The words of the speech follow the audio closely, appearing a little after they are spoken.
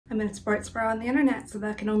I'm in a sports bra on the internet, so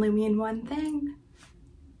that can only mean one thing.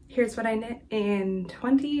 Here's what I knit in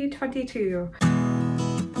 2022.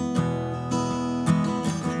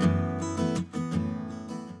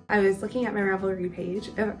 I was looking at my Ravelry page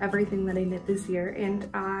of everything that I knit this year, and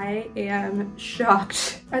I am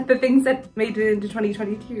shocked at the things that made it into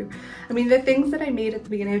 2022. I mean, the things that I made at the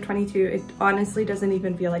beginning of 22, it honestly doesn't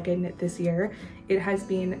even feel like I knit this year. It has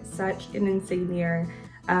been such an insane year.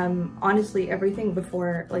 Honestly, everything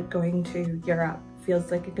before like going to Europe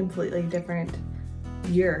feels like a completely different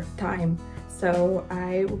year time. So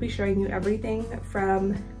I will be showing you everything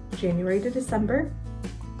from January to December.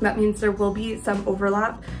 That means there will be some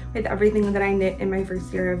overlap with everything that I knit in my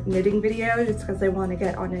first year of knitting video, just because I want to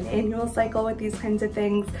get on an annual cycle with these kinds of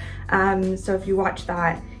things. So if you watch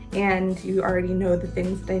that and you already know the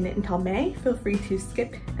things that I knit until May, feel free to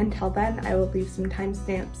skip until then. I will leave some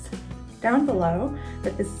timestamps down below,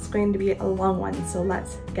 but this is going to be a long one, so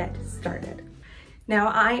let's get started. Now,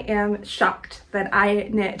 I am shocked that I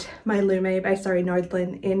knit my Lumme by Sari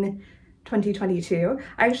Nordlund in 2022.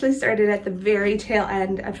 I actually started at the very tail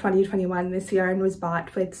end of 2021. This yarn was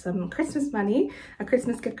bought with some Christmas money, a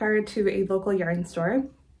Christmas gift card to a local yarn store,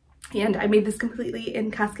 and I made this completely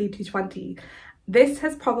in Cascade 220. This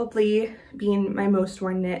has probably been my most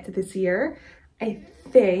worn knit this year, I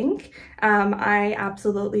think. I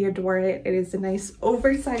absolutely adore it. It is a nice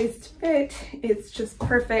oversized fit. It's just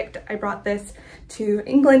perfect. I brought this to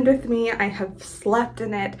England with me. I have slept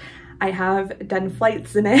in it. I have done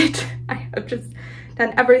flights in it. I have just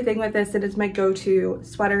done everything with this. It is my go-to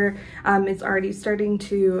sweater. It's already starting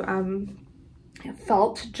to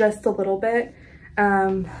felt just a little bit.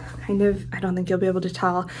 Kind of, I don't think you'll be able to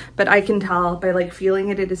tell, but I can tell by like feeling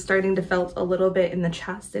it. It is starting to felt a little bit in the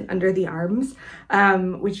chest and under the arms,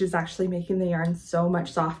 which is actually making the yarn so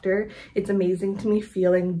much softer. It's amazing to me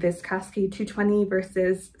feeling this Cascade 220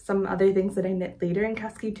 versus some other things that I knit later in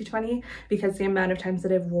Cascade 220, because the amount of times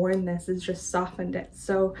that I've worn this has just softened it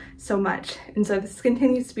so much. And so this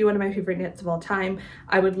continues to be one of my favorite knits of all time.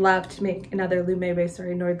 I would love to make another Lumme by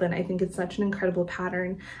Sari Nordlund. I think it's such an incredible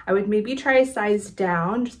pattern. I would maybe try a size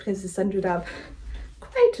down just because this ended up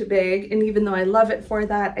quite big, and even though I love it for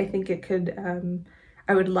that, I think it could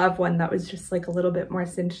I would love one that was just like a little bit more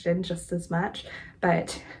cinched in just as much.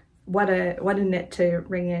 But what a knit to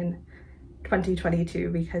ring in 2022,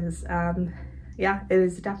 because yeah, it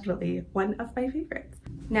is definitely one of my favorites.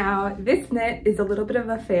 Now, this knit is a little bit of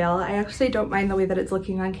a fail. I actually don't mind the way that it's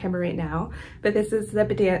looking on camera right now, but this is the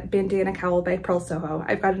Bandana Cowl by Purl Soho.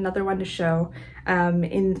 I've got another one to show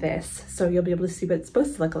in this, so you'll be able to see what it's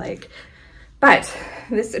supposed to look like. But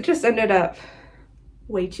this just ended up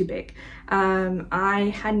way too big.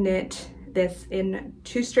 I had knit this in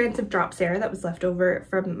 2 strands of drop Sarah that was left over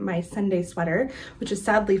from my Sunday sweater, which is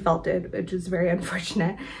sadly felted, which is very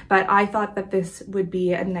unfortunate. But I thought that this would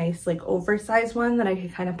be a nice like oversized one that I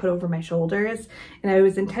could kind of put over my shoulders, and I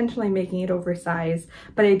was intentionally making it oversized,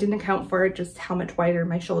 but I didn't account for just how much wider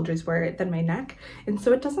my shoulders were than my neck, and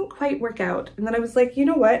so it doesn't quite work out. And then I was like, you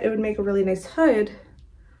know what, it would make a really nice hood.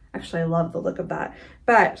 Actually, I love the look of that,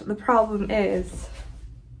 but the problem is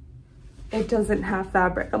it doesn't have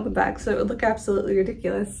fabric on the back, so it would look absolutely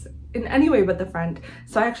ridiculous in any way but the front.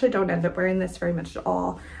 So I actually don't end up wearing this very much at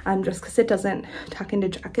all, just because it doesn't tuck into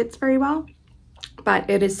jackets very well. But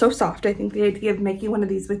it is so soft. I think the idea of making one of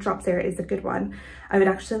these with drop Sarah is a good one. I would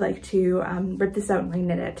actually like to rip this out and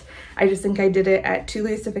re-knit it. I just think I did it at too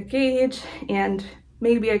loose of a gauge, and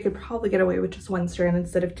maybe I could probably get away with just 1 strand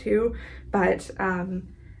instead of 2, but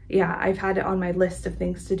yeah, I've had it on my list of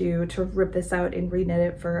things to do to rip this out and re-knit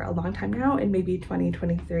it for a long time now, and maybe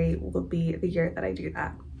 2023 will be the year that I do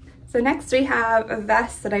that. So next we have a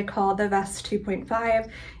vest that I call the Vest 2.5.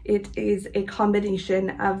 It is a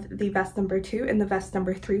combination of the vest number 2 and the vest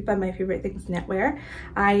number 3 by My Favorite Things Knitwear.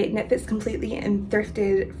 I knit this completely in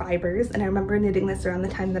thrifted fibers, and I remember knitting this around the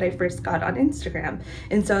time that I first got on Instagram.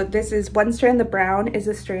 And so this is 1 strand. The brown is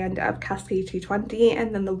a strand of Cascade 220,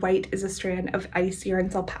 and then the white is a strand of Ice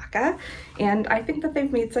Yarns Alpaca. And I think that they've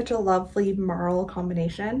made such a lovely marl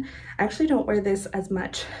combination. I actually don't wear this as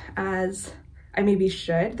much as I maybe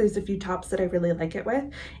should. There's a few tops that I really like it with,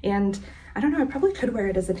 and I don't know, I probably could wear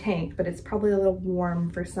it as a tank, but it's probably a little warm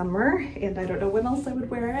for summer, and I don't know when else I would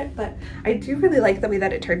wear it, but I do really like the way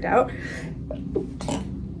that it turned out.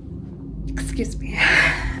 Excuse me.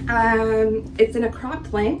 It's in a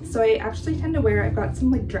cropped length, so I actually tend to wear, I've got some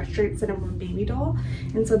like dress shirts that are more baby doll,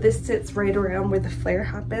 and so this sits right around where the flare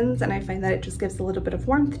happens, and I find that it just gives a little bit of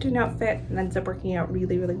warmth to an outfit and ends up working out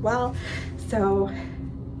really, really well. So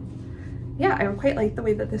yeah, I quite like the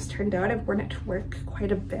way that this turned out. I've worn it to work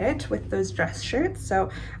quite a bit with those dress shirts, so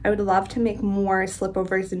I would love to make more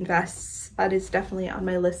slipovers and vests. That is definitely on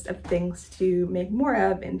my list of things to make more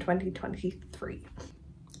of in 2023.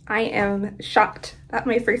 I am shocked that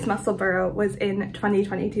my first Musselburgh was in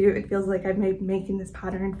 2022. It feels like I've been making this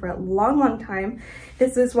pattern for a long time.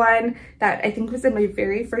 This is one that I think was in my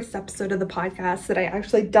very first episode of the podcast that I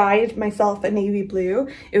actually dyed myself a navy blue.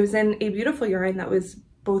 It was in a beautiful yarn that was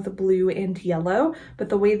both blue and yellow, but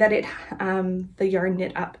the way that it the yarn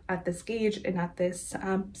knit up at this gauge and at this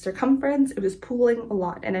circumference, it was pooling a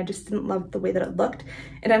lot, and I just didn't love the way that it looked.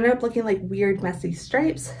 It ended up looking like weird messy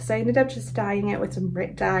stripes, so I ended up just dyeing it with some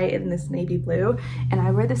Brit dye in this navy blue, and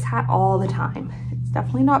I wear this hat all the time. It's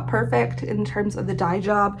definitely not perfect in terms of the dye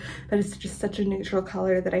job, but it's just such a neutral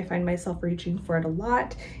color that I find myself reaching for it a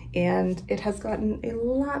lot, and it has gotten a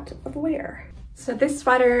lot of wear. So this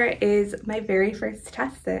sweater is my very first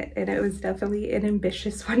test knit, and it was definitely an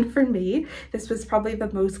ambitious one for me. This was probably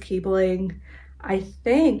the most cabling I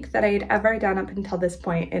think that I had ever done up until this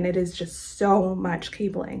point, and it is just so much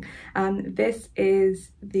cabling. This is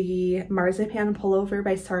the Marzipan Pullover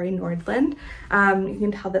by Sari Nordlund. You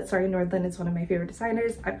can tell that Sari Nordlund is one of my favorite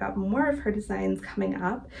designers. I've got more of her designs coming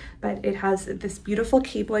up, but it has this beautiful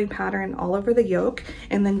cabling pattern all over the yoke,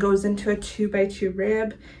 and then goes into a 2x2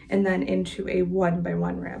 rib, and then into a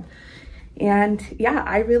 1x1 rib. And yeah,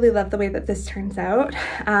 I really love the way that this turns out.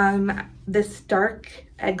 This dark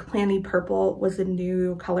eggplanty purple was a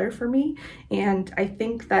new color for me, and I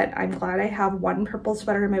think that I'm glad I have one purple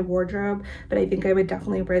sweater in my wardrobe, but I think I would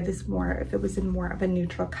definitely wear this more if it was in more of a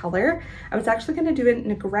neutral color. I was actually going to do it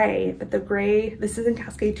in a gray, but the gray, this is in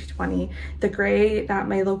Cascade 220, the gray that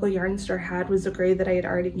my local yarn store had was a gray that I had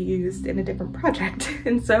already used in a different project,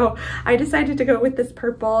 and so I decided to go with this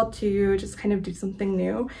purple to just kind of do something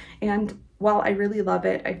new. And while I really love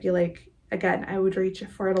it, I feel like, again, I would reach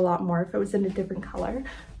for it a lot more if it was in a different color.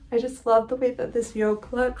 I just love the way that this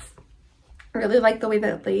yoke looks. I really like the way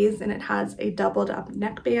that it lays, and it has a doubled up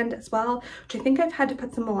neckband as well, which I think I've had to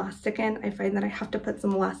put some elastic in. I find that I have to put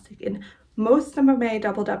some elastic in most of my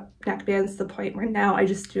doubled up neckbands to the point where now I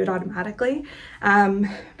just do it automatically.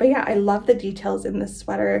 But yeah, I love the details in this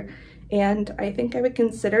sweater, and I think I would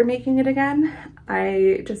consider making it again.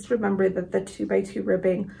 I just remember that the 2x2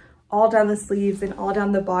 ribbing all down the sleeves and all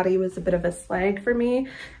down the body was a bit of a slag for me,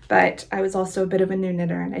 but I was also a bit of a new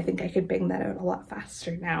knitter, and I think I could bang that out a lot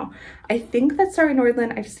faster now. I think that Sari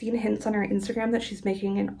Nordlund, I've seen hints on her Instagram that she's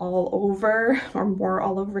making an all over or more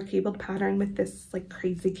all over cabled pattern with this like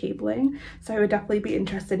crazy cabling, so I would definitely be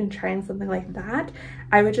interested in trying something like that.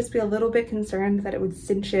 I would just be a little bit concerned that it would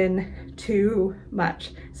cinch in too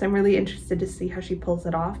much, so I'm really interested to see how she pulls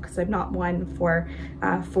it off, because I'm not one for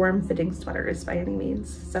form-fitting sweaters by any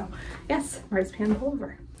means. So yes, Marzipan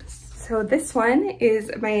Pullover. So this one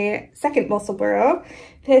is my second Musselburgh.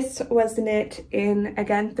 This was knit in,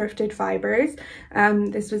 again, thrifted fibers.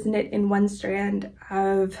 This was knit in one strand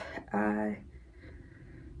of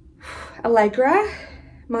Allegra,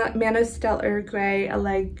 Manostellar Gray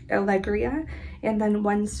Allegra, and then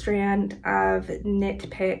one strand of Knit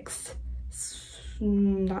Picks,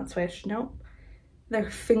 not Swish, nope. They're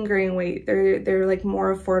fingering weight. They're like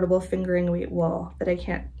more affordable fingering weight wool that I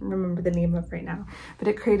can't remember the name of right now, but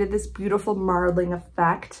it created this beautiful marbling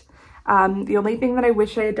effect. The only thing that I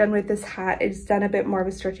wish I had done with this hat is done a bit more of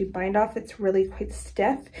a stretchy bind off. It's really quite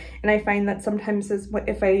stiff, and I find that sometimes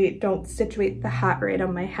if I don't situate the hat right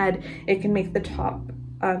on my head, it can make the top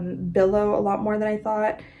billow a lot more than I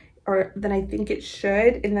thought, or than I think it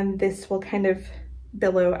should, and then this will kind of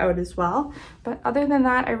billow out as well. But other than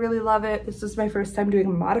that, I really love it. This is my first time doing a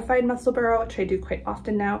modified Musselburgh, which I do quite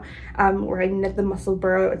often now, where I knit the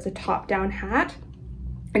Musselburgh. It's a top-down hat,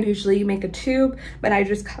 and usually you make a tube, but I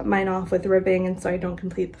just cut mine off with ribbing, and so I don't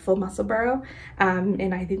complete the full Musselburgh.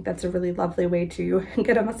 And I think that's a really lovely way to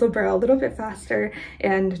get a Musselburgh a little bit faster,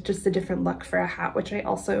 and just a different look for a hat, which I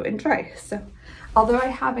also enjoy. So although I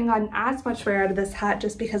haven't gotten as much wear out of this hat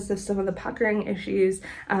just because of some of the puckering issues,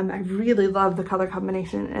 I really love the color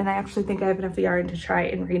combination, and I actually think I have enough yarn to try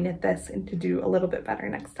and reknit this and to do a little bit better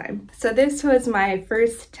next time. So this was my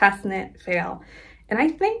first test knit fail, and I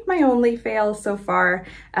think my only fail so far,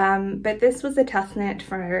 but this was a test knit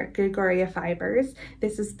for Gregoria Fibers.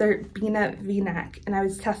 This is their Bina V-neck, and I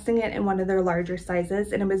was testing it in one of their larger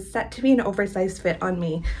sizes, and it was set to be an oversized fit on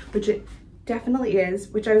me, which it definitely is,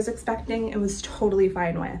 which I was expecting and was totally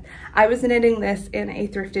fine with. I was knitting this in a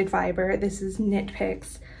thrifted fiber. This is Knit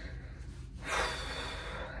Picks.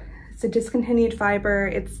 It's a discontinued fiber.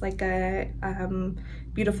 It's like a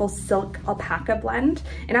beautiful silk alpaca blend,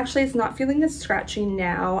 and actually it's not feeling as scratchy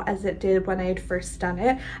now as it did when I had first done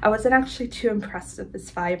it. I wasn't actually too impressed with this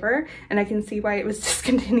fiber, and I can see why it was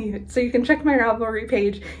discontinued. So you can check my Ravelry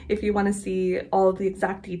page if you want to see all of the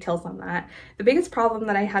exact details on that. The biggest problem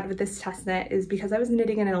that I had with this test knit is because I was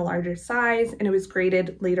knitting it in a larger size and it was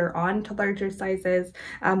graded later on to larger sizes,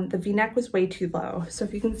 the v-neck was way too low. So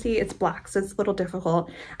if you can see, it's black, so it's a little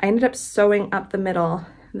difficult. I ended up sewing up the middle,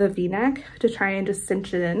 the v-neck, to try and just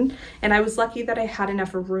cinch it in, and I was lucky that I had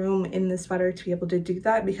enough room in the sweater to be able to do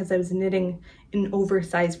that because I was knitting an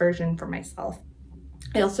oversized version for myself.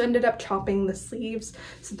 I also ended up chopping the sleeves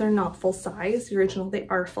so they're not full size. The original, they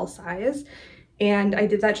are full size, and I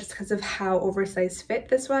did that just because of how oversized fit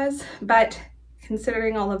this was. But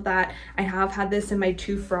considering all of that, I have had this in my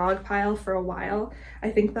 2 frog pile for a while. I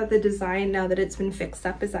think that the design, now that it's been fixed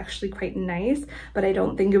up, is actually quite nice, but I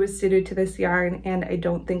don't think it was suited to this yarn, and I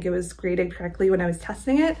don't think it was graded correctly when I was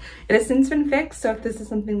testing it. It has since been fixed, so if this is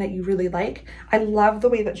something that you really like, I love the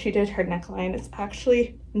way that she did her neckline. It's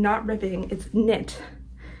actually not ribbing, it's knit,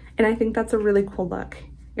 and I think that's a really cool look.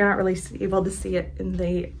 You're not really able to see it in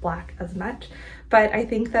the black as much, but I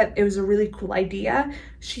think that it was a really cool idea.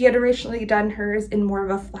 She had originally done hers in more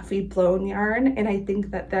of a fluffy blown yarn, and I think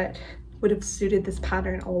that that would have suited this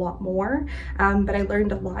pattern a lot more. But I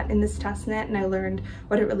learned a lot in this test knit, and I learned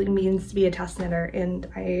what it really means to be a test knitter, and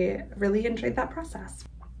I really enjoyed that process.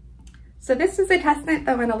 So this is a test knit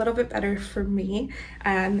that went a little bit better for me.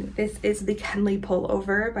 This is the Kenley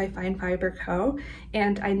Pullover by Fine Fibre Co.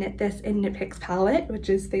 And I knit this in Knit Picks palette,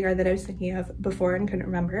 which is the yarn that I was thinking of before and couldn't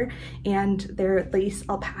remember. And they're lace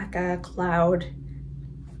alpaca cloud,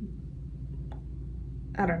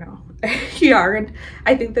 I don't know, yarn.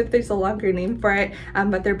 I think that there's a longer name for it,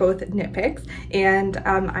 but they're both Knit Picks. And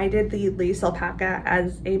I did the lace alpaca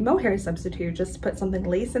as a mohair substitute, just to put something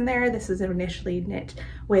lace in there. This was initially knit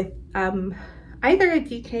with either a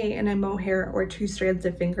DK and a mohair or 2 strands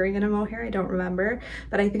of fingering and a mohair, I don't remember,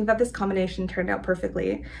 but I think that this combination turned out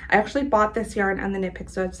perfectly. I actually bought this yarn on the Knit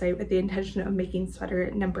Picks website with the intention of making sweater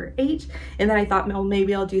number 8, and then I thought, well,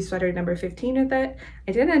 maybe I'll do sweater number 15 with it.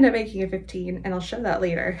 I did end up making a 15, and I'll show that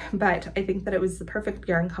later, but I think that it was the perfect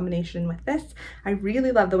yarn combination with this. I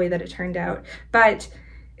really love the way that it turned out, but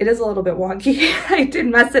it is a little bit wonky. I did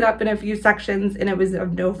mess it up in a few sections, and it was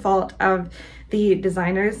of no fault of the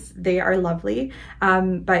designers. They are lovely,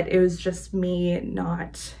 but it was just me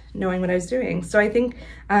not knowing what I was doing. So I think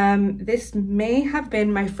this may have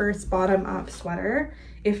been my first bottom-up sweater.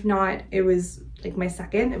 If not, it was like my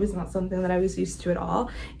second. It was not something that I was used to at all,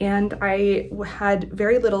 and I had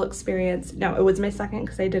very little experience. No, it was my second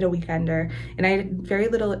because I did a weekender, and I had very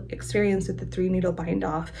little experience with the 3-needle bind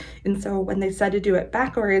off, and so when they said to do it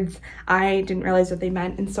backwards, I didn't realize what they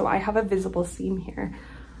meant, and so I have a visible seam here,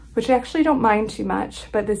 which I actually don't mind too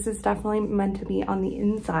much, but this is definitely meant to be on the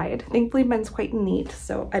inside. Thankfully, mine's quite neat,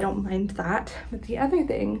 so I don't mind that. But the other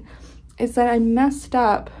thing is that I messed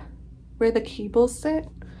up where the cables sit.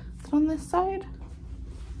 It's on this side,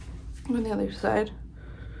 on the other side.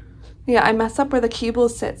 Yeah, I messed up where the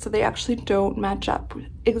cables sit, so they actually don't match up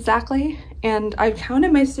exactly. And I've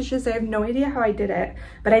counted my stitches. I have no idea how I did it,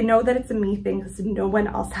 but I know that it's a me thing because no one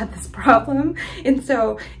else had this problem. And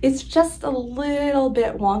so it's just a little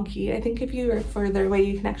bit wonky. I think if you are further away,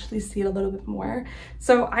 you can actually see it a little bit more.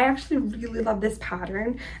 So I actually really love this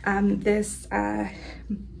pattern. This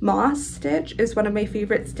moss stitch is one of my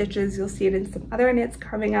favorite stitches. You'll see it in some other knits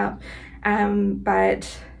coming up,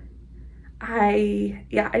 but I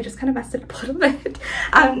just kind of messed it up a little bit.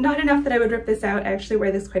 Not enough that I would rip this out. I actually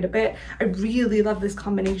wear this quite a bit. I really love this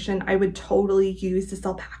combination. I would totally use this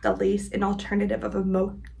alpaca lace in alternative of a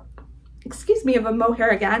mohair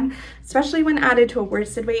again, especially when added to a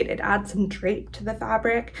worsted weight. It adds some drape to the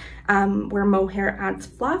fabric, where mohair adds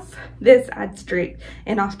fluff, this adds drape,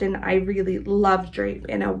 and often I really love drape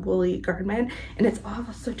in a woolly garment, and it's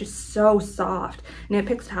also just so soft. Knit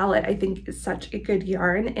Picks palette, I think, is such a good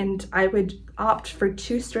yarn, and I would opt for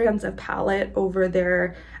 2 strands of palette over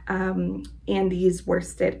their Andy's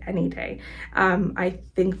worsted any day. I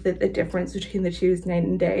think that the difference between the two is night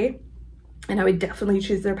and day. And I would definitely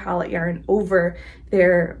choose their palette yarn over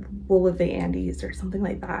their Wool of the Andes or something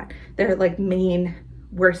like that. Their like main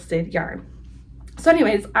worsted yarn. So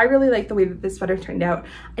anyways, I really like the way that this sweater turned out.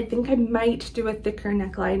 I think I might do a thicker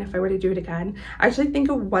neckline if I were to do it again. I actually think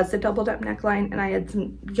it was a doubled up neckline, and I had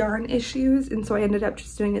some yarn issues, and so I ended up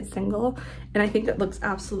just doing it single, and I think it looks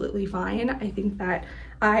absolutely fine. I think that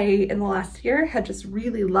I, in the last year, had just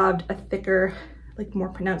really loved a thicker, like more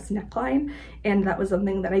pronounced neckline, and that was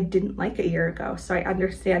something that I didn't like a year ago. So I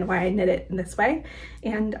understand why I knit it in this way,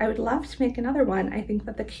 and I would love to make another one. I think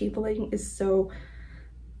that the cabling is so,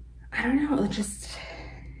 I don't know,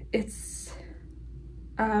 it's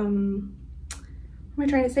what am I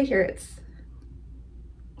trying to say here? It's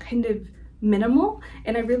kind of minimal,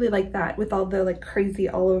 and I really like that with all the like crazy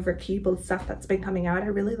all over cable stuff that's been coming out. I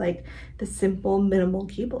really like the simple minimal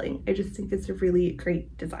cabling. I just think it's a really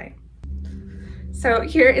great design. So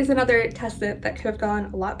here is another test knit that could have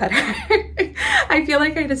gone a lot better. I feel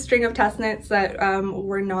like I had a string of test knits that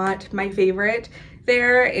were not my favorite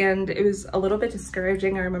there, and it was a little bit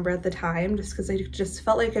discouraging, I remember at the time, just because I just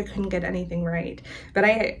felt like I couldn't get anything right. But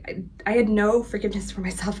I had no forgiveness for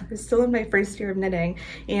myself. I was still in my first year of knitting,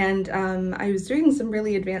 and I was doing some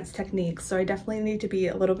really advanced techniques, so I definitely need to be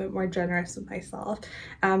a little bit more generous with myself.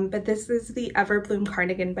 But this is the Everbloom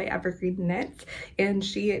cardigan by Evergreen Knits, and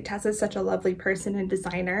Tess is such a lovely person and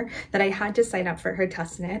designer that I had to sign up for her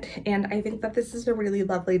test knit, and I think that this is a really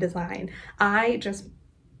lovely design. I just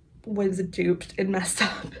was duped and messed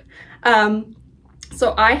up.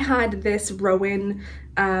 So I had this Rowan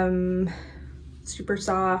super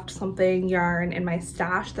soft something yarn in my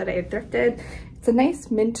stash that I had thrifted. It's a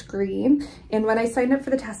nice mint green, and when I signed up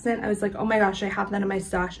for the test knit, I was like, oh my gosh, I have that in my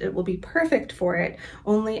stash, it will be perfect for it.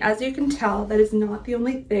 Only, as you can tell, that is not the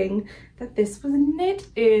only thing that this was knit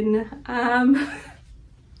in.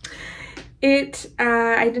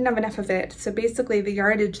 I didn't have enough of it. So basically the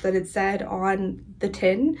yardage that it said on the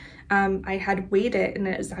tin, I had weighed it and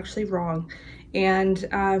it was actually wrong. And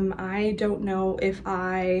I don't know if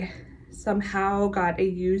I somehow got a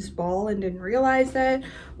used ball and didn't realize it,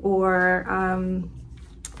 or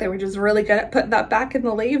they were just really good at putting that back in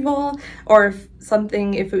the label, or if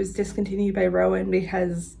it was discontinued by Rowan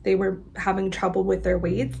because they were having trouble with their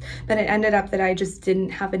weights. But it ended up that I just didn't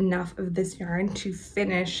have enough of this yarn to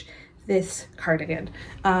finish this cardigan.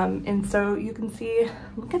 And so you can see,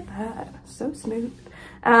 look at that, so smooth.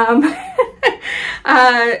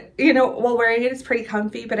 You know, while wearing it, it's pretty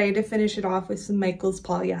comfy, but I had to finish it off with some Michael's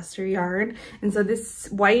polyester yarn. And so this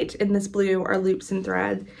white and this blue are loops and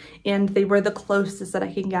thread, and they were the closest that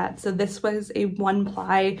I can get. So this was a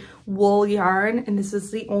 1-ply wool yarn, and this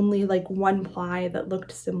was the only like 1-ply that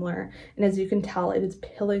looked similar. And as you can tell, it is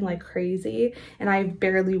pilling like crazy, and I've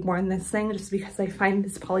barely worn this thing just because I find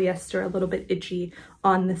this polyester a little bit itchy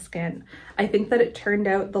on the skin. I think that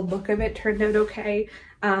the look of it turned out okay.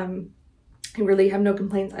 I really have no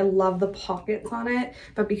complaints. I love the pockets on it,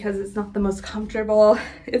 but because it's not the most comfortable,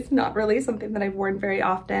 it's not really something that I've worn very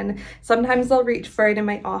often. Sometimes I'll reach for it in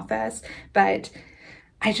my office, but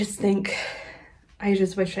I just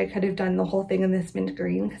wish I could have done the whole thing in this mint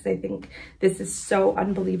green, because I think this is so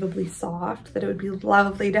unbelievably soft that it would be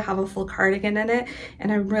lovely to have a full cardigan in it.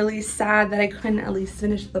 And I'm really sad that I couldn't at least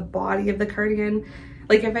finish the body of the cardigan.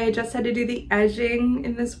 Like if I had just had to do the edging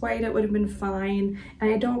in this white, it would have been fine.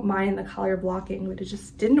 And I don't mind the color blocking, but it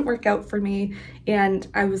just didn't work out for me. And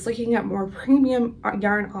I was looking at more premium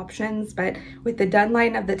yarn options, but with the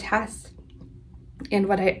deadline of the test and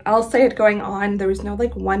what else I had going on, there was no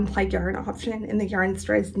like 1-ply yarn option in the yarn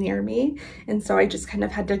stores near me. And so I just kind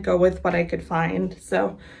of had to go with what I could find.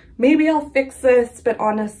 So maybe I'll fix this, but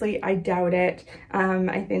honestly, I doubt it.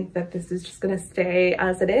 I think that this is just gonna stay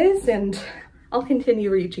as it is, and I'll continue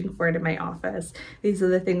reaching for it in my office. These are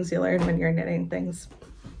the things you learn when you're knitting things.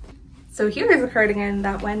 So here's a cardigan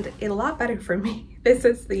that went a lot better for me. This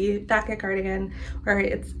is the Tähkä cardigan, or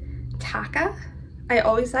it's Tähkä. I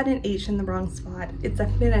always had an H in the wrong spot. It's a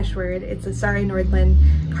Finnish word. It's a Sari Nordlund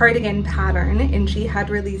cardigan pattern, and she had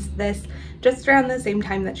released this just around the same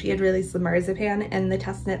time that she had released the Marzipan, and the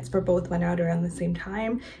test knits for both went out around the same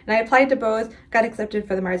time. And I applied to both, got accepted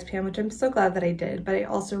for the Marzipan, which I'm so glad that I did, but I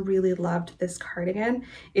also really loved this cardigan.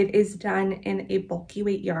 It is done in a bulky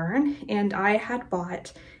weight yarn, and I had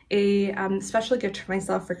bought a special gift for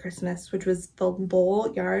myself for Christmas, which was the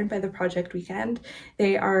Lowell yarn by the Project Weekend.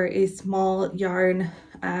 They are a small yarn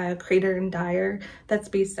crater and dyer that's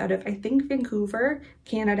based out of, I think, Vancouver,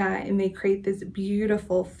 Canada, and they create this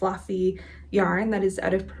beautiful fluffy yarn that is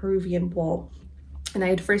out of Peruvian wool. And I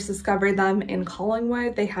had first discovered them in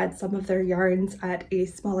Collingwood. They had some of their yarns at a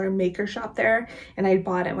smaller maker shop there, and I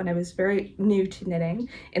bought it when I was very new to knitting.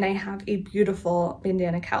 And I have a beautiful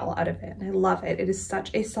bandana cowl out of it, and I love it. It is such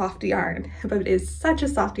a soft yarn, but it is such a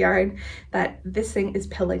soft yarn that this thing is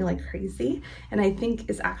pilling like crazy, and I think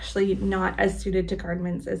is actually not as suited to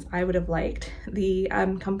garments as I would have liked. The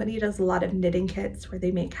company does a lot of knitting kits where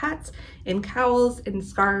they make hats and cowls and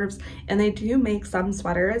scarves, and they do make some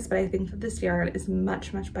sweaters, but I think that this yarn is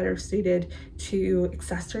much better suited to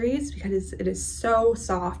accessories because it is so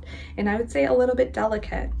soft and I would say a little bit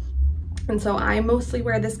delicate. And so I mostly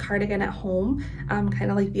wear this cardigan at home,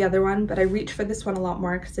 kind of like the other one, but I reach for this one a lot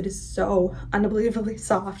more because it is so unbelievably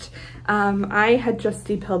soft. I had just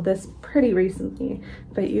depilled this pretty recently,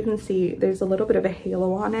 but you can see there's a little bit of a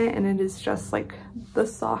halo on it and it is just like the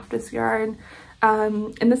softest yarn.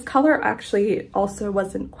 And this color actually also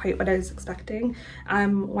wasn't quite what I was expecting.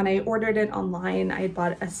 When I ordered it online, I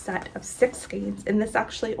bought a set of 6 skeins and this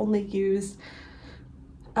actually only used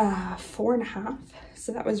 4.5,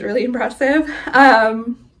 so that was really impressive.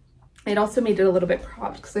 It also made it a little bit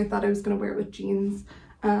cropped because I thought I was going to wear it with jeans,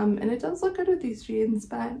 and it does look good with these jeans,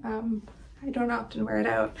 but I don't often wear it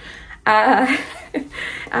out. But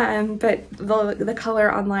the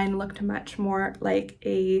color online looked much more like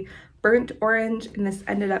a burnt orange, and this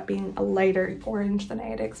ended up being a lighter orange than I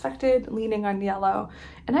had expected, leaning on yellow.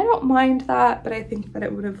 And I don't mind that, but I think that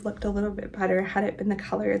it would have looked a little bit better had it been the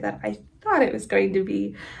color that I thought it was going to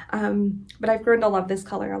be. But I've grown to love this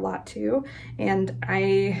color a lot too, and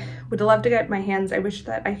I would love to get my hands, I wish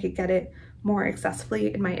that I could get it more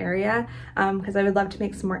accessibly in my area, because I would love to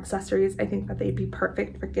make some more accessories. I think that they'd be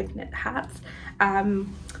perfect for gift knit hats,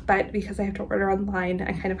 but because I have to order online,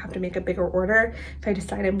 I kind of have to make a bigger order if I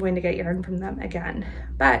decide I'm going to get yarn from them again.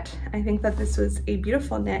 But I think that this was a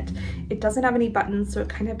beautiful knit. It doesn't have any buttons, so it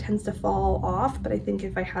kind of tends to fall off, but I think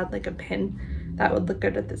if I had like a pin, that would look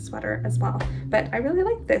good with this sweater as well. But I really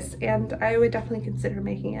like this and I would definitely consider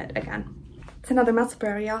making it again. It's another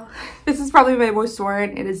Musselburgh, y'all. This is probably my most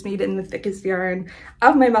worn. It is made in the thickest yarn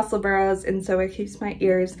of my Musselburghs, and so it keeps my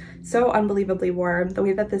ears so unbelievably warm. The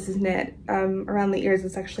way that this is knit around the ears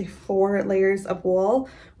is actually 4 layers of wool,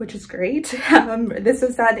 which is great. This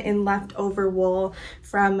was done in leftover wool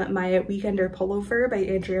from my Weekender Pullover by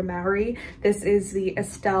Andrea Mowry. This is the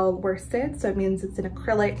Estelle worsted, so it means it's an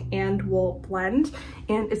acrylic and wool blend,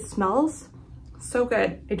 and it smells so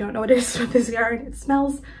good. I don't know what it is with this yarn. It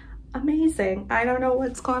smells amazing. I don't know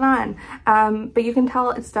what's going on, but you can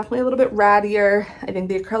tell it's definitely a little bit rattier. I think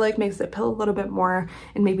the acrylic makes it pill a little bit more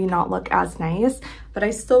and maybe not look as nice, but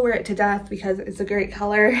I still wear it to death because it's a great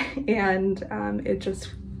color and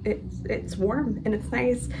it's warm and it's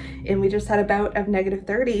nice. And we just had a bout of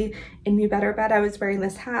 -30, and you better bet I was wearing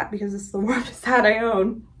this hat because it's the warmest hat I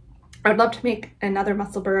own. I would love to make another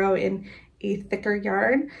Musselburgh in a thicker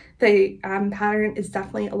yarn. The pattern is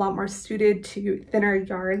definitely a lot more suited to thinner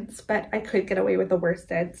yarns, but I could get away with the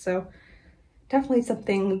worsted, so definitely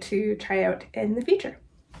something to try out in the future.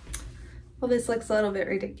 Well, this looks a little bit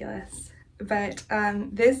ridiculous, but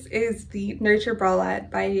this is the Nurture Bralette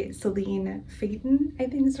by Celine Feyten, I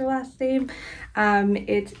think is her last name.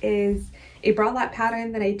 It is a bralette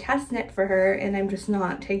pattern that I test knit for her, and I'm just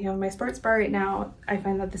not taking on my sports bra right now. I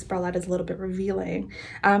find that this bralette is a little bit revealing.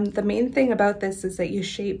 The main thing about this is that you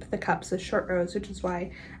shape the cups as short rows, which is why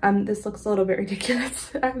this looks a little bit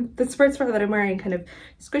ridiculous. The sports bra that I'm wearing kind of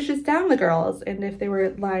squishes down the girls, and if they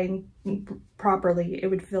were lying properly, it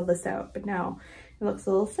would fill this out, but now it looks a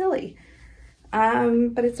little silly.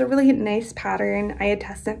 But it's a really nice pattern. I had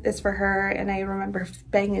test knit this for her and I remember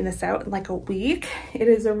banging this out in like a week. It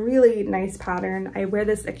is a really nice pattern. I wear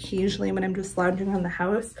this occasionally when I'm just lounging around the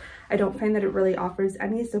house. I don't find that it really offers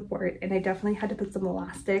any support, and I definitely had to put some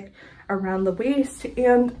elastic around the waist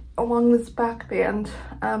and along this back band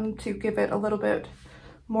to give it a little bit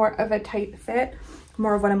more of a tight fit,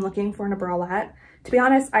 more of what I'm looking for in a bralette. To be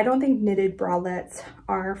honest, I don't think knitted bralettes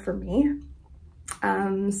are for me.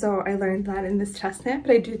 So I learned that in this test knit,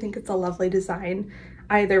 but I do think it's a lovely design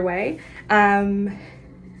either way.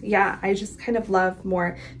 Yeah, I just kind of love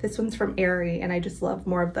more, this one's from Erin, and I just love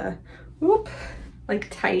more of the whoop, like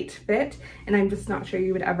tight fit, and I'm just not sure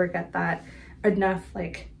you would ever get that enough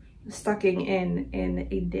like sucking in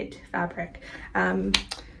a knit fabric.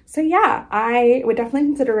 So yeah, I would definitely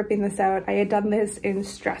consider ripping this out. I had done this in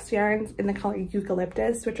stress yarns in the color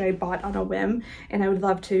Eucalyptus, which I bought on a whim, and I would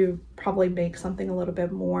love to probably make something a little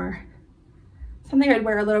bit more, something I'd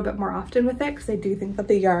wear a little bit more often with it, because I do think that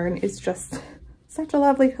the yarn is just such a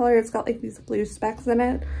lovely color. It's got like these blue specks in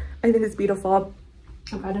it. I think it's beautiful.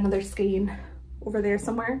 I've got another skein over there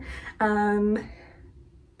somewhere.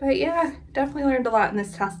 But yeah, definitely learned a lot in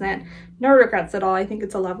this test knit. No regrets at all. I think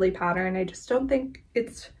it's a lovely pattern. I just don't think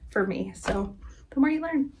it's for me, so the more you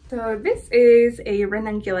learn. So this is a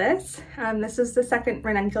ranunculus. This is the second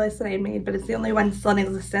ranunculus that I made, but it's the only one still in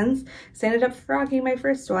existence. So I ended up frogging my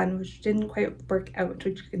first one, which didn't quite work out,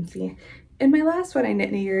 which you can see in my last one I knit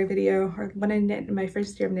in a year video, or when I knit in my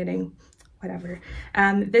first year of knitting. whatever.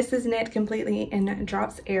 This is knit completely in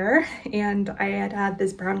Drops Air, and I had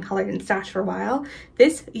this brown color in stash for a while.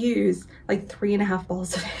 This used like 3.5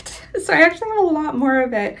 balls of it. So I actually have a lot more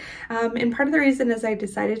of it. And part of the reason is I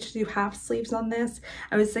decided to do half sleeves on this.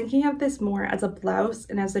 I was thinking of this more as a blouse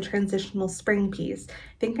and as a transitional spring piece.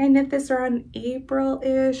 I think I knit this around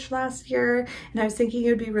April-ish last year, and I was thinking it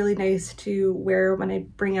would be really nice to wear when I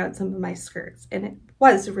bring out some of my skirts, and it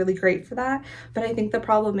was really great for that. But I think the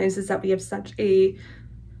problem is that we have such a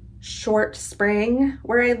short spring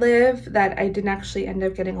where I live that I didn't actually end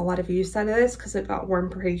up getting a lot of use out of this because it got warm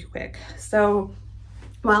pretty quick. So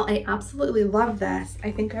while I absolutely love this,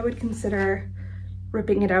 I think I would consider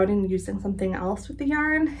ripping it out and using something else with the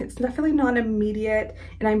yarn. It's definitely not immediate,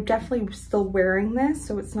 and I'm definitely still wearing this,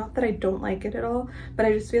 so it's not that I don't like it at all, but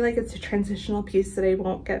I just feel like it's a transitional piece that I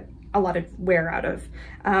won't get a lot of wear out of.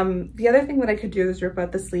 The other thing that I could do is rip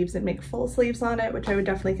out the sleeves and make full sleeves on it, which I would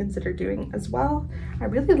definitely consider doing as well. I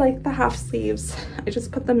really like the half sleeves. I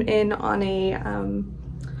just put them in on a,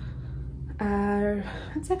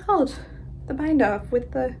 what's that called? The bind off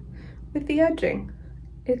with the edging.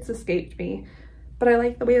 It's escaped me, but I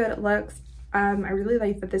like the way that it looks. I really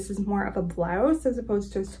like that this is more of a blouse as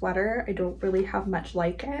opposed to a sweater. I don't really have much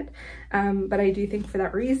like it, but I do think for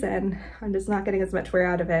that reason, I'm just not getting as much wear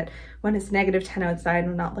out of it. When it's -10 outside,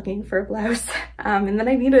 I'm not looking for a blouse. And then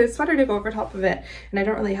I need a sweater to go over top of it. And I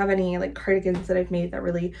don't really have any like cardigans that I've made that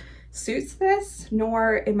really suits this,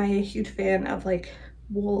 nor am I a huge fan of like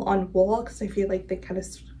wool on wool, because I feel like they kind of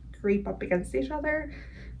scrape up against each other.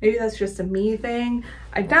 Maybe that's just a me thing.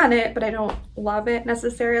 I've done it, but I don't love it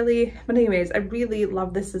necessarily. But anyways, I really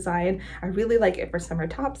love this design. I really like it for summer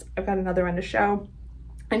tops. I've got another one to show.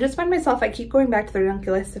 I just find myself, I keep going back to the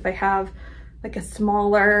ranunculus if I have like a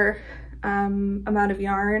smaller amount of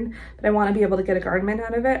yarn, but I want to be able to get a garment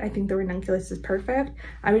out of it. I think the ranunculus is perfect.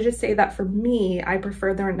 I would just say that for me, I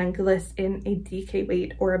prefer the ranunculus in a DK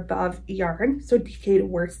weight or above yarn. So DK to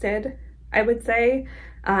worsted, I would say.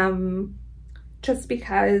 Just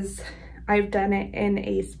because I've done it in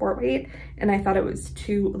a sport weight and I thought it was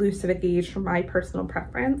too loose of a gauge for my personal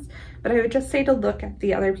preference. But I would just say to look at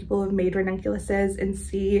the other people who have made ranunculuses and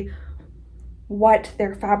see what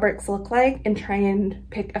their fabrics look like and try and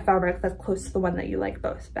pick a fabric that's close to the one that you like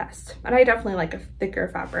best. But I definitely like a thicker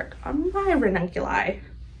fabric on my ranunculi.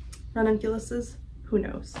 Ranunculuses? Who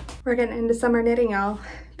knows? We're getting into summer knitting, y'all.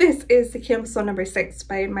 This is the Camisole number 6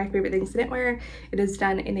 by My Favorite Things to Knitwear. It is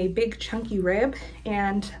done in a big chunky rib,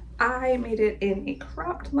 and I made it in a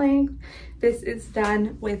cropped length. This is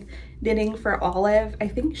done with knitting for Olive. I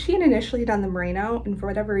think she had initially done the merino, and for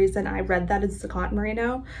whatever reason I read that as the cotton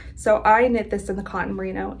merino. So I knit this in the cotton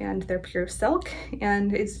merino and their pure silk,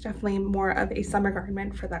 and it's definitely more of a summer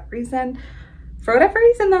garment for that reason. For whatever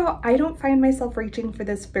reason though, I don't find myself reaching for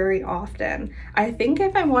this very often. I think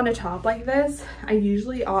if I want a top like this, I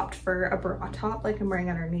usually opt for a bra top like I'm wearing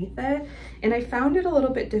underneath it. And I found it a little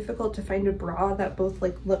bit difficult to find a bra that both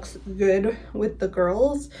like looks good with the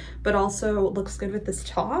girls, but also looks good with this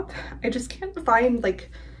top. I just can't find like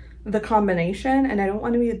the combination, and I don't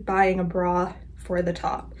want to be buying a bra for the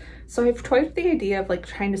top. So I've toyed with the idea of like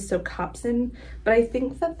trying to sew cups in, but I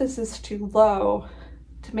think that this is too low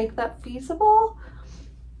to make that feasible.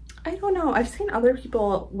 I don't know. I've seen other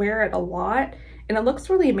people wear it a lot and it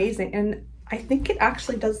looks really amazing, and I think it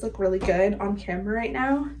actually does look really good on camera right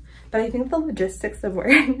now, but I think the logistics of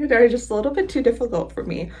wearing it are just a little bit too difficult for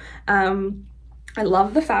me. I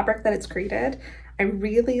love the fabric that it's created. I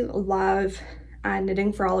really love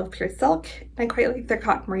knitting for Olive pure silk. I quite like their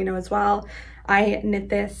cotton merino as well. I knit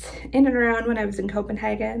this in and around when I was in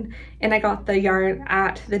Copenhagen, and I got the yarn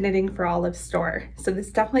at the Knitting for Olive store. So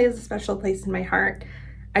this definitely has a special place in my heart.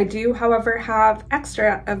 I do, however, have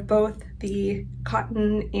extra of both the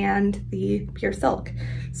cotton and the pure silk.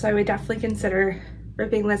 So I would definitely consider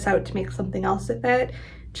ripping this out to make something else with it,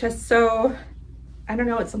 just so, I don't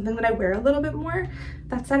know, it's something that I wear a little bit more.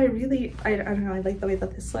 That said, I don't know, I like the way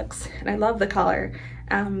that this looks, and I love the color.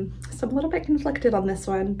 So I'm a little bit conflicted on this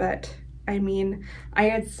one, but I mean, I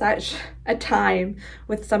had such a time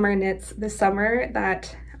with summer knits this summer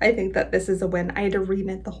that I think that this is a win. I had to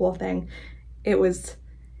re-knit the whole thing. It was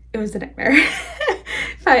a nightmare.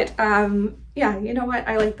 But yeah, you know what?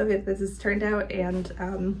 I like the way this has turned out,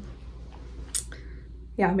 and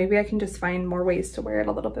yeah, maybe I can just find more ways to wear it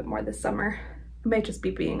a little bit more this summer. I might just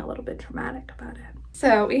be being a little bit dramatic about it.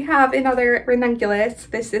 So we have another ranunculus.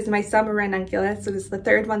 This is my summer ranunculus. It is the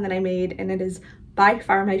third one that I made, and it is by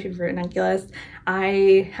far my favorite ranunculus.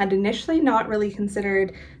 I had initially not really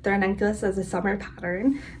considered the ranunculus as a summer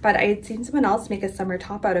pattern, but I had seen someone else make a summer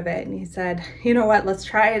top out of it, and he said, you know what, let's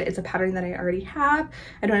try it. It's a pattern that I already have.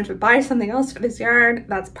 I don't have to buy something else for this yarn.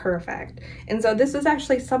 That's perfect. And so this was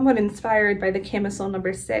actually somewhat inspired by the Camisole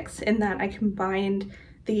number 6 in that I combined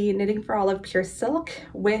the Knitting for Olive pure silk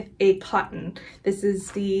with a cotton. This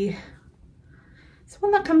is the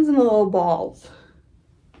one that comes in the little balls.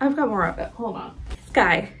 I've got more of it, hold on. This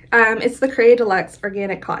guy, it's the Cray Deluxe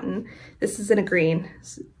organic cotton. This is in a green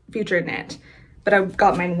future knit, but I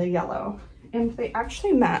got mine in the yellow, and they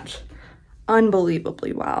actually match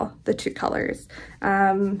unbelievably well, the two colors.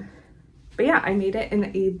 But yeah, I made it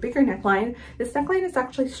in a bigger neckline. This neckline is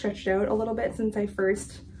actually stretched out a little bit since I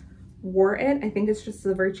first wore it. I think it's just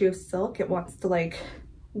the virtue of silk. It wants to like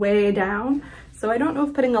way down. So I don't know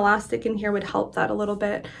if putting elastic in here would help that a little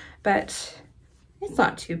bit, but it's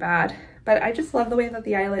not too bad. But I just love the way that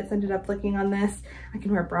the eyelets ended up looking on this. I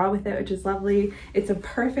can wear a bra with it, which is lovely. It's a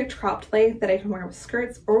perfect cropped length that I can wear with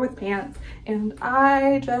skirts or with pants. And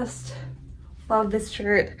I just love this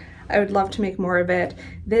shirt. I would love to make more of it.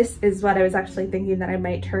 This is what I was actually thinking that I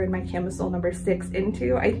might turn my Camisole number 6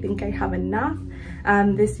 into. I think I have enough.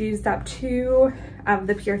 This used up 2 of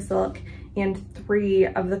the pure silk and 3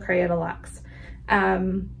 of the Cray Deluxe.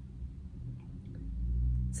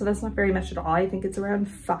 So that's not very much at all. I think it's around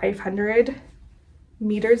 500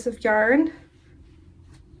 meters of yarn,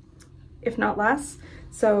 if not less.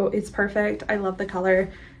 So it's perfect. I love the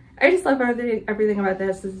color. I just love everything about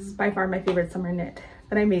this. This is by far my favorite summer knit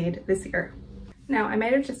that I made this year. Now, I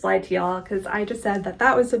might have just lied to y'all because I just said that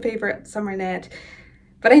that was a favorite summer knit,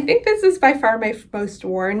 but I think this is by far my most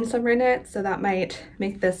worn summer knit, so that might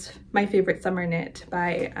make this my favorite summer knit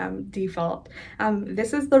by default.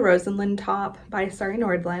 This is the Rosenlund top by Sari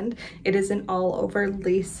Nordlund. It is an all over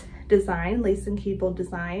lace design, lace and cable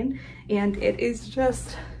design, and it is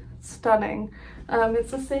just stunning.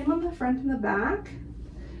 It's the same on the front and the back.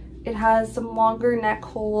 It has some longer neck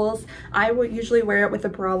holes. I would usually wear it with a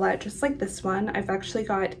bralette just like this one. I've actually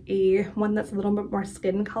got one that's a little bit more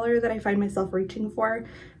skin color that I find myself reaching for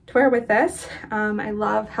to wear with this. I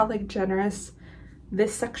love how like generous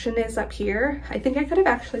this section is up here. I think I could have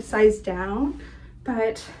actually sized down,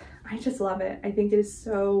 but I just love it. I think it is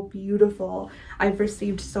so beautiful. I've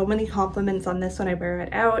received so many compliments on this when I wear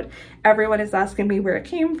it out. Everyone is asking me where it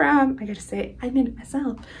came from. I gotta say, I made it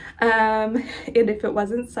myself. And if it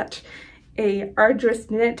wasn't such a arduous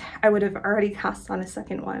knit, I would have already cast on a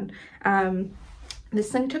second one. This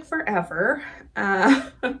thing took forever.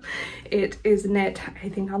 It is knit, I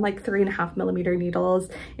think, on like 3.5mm needles,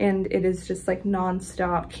 and it is just like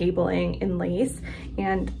non-stop cabling in lace,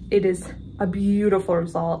 and it is a beautiful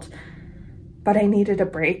result. But I needed a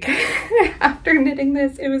break after knitting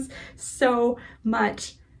this. It was so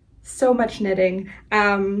much knitting.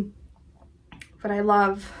 But I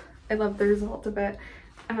love the result of it.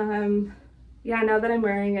 Yeah, now that I'm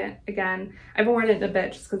wearing it again, I haven't worn it in a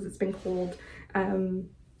bit just because it's been cold.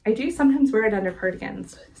 I do sometimes wear it under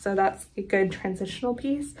cardigans, so that's a good transitional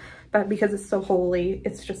piece, but because it's so holey,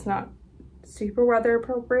 it's just not super weather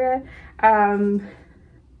appropriate.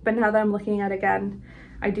 But now that I'm looking at it again,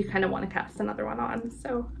 I do kind of want to cast another one on,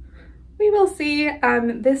 so we will see.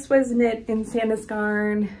 This was knit in Santa's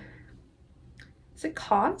Garn. Is it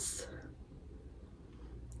Cos?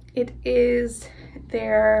 It is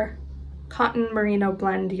their cotton merino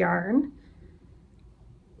blend yarn.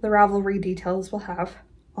 The Ravelry details will have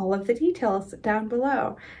all of the details down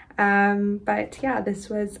below. But yeah, this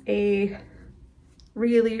was a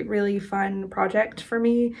really fun project for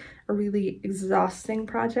me, a really exhausting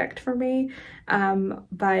project for me,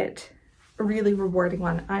 but a really rewarding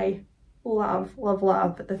one. I love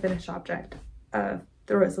the finished object of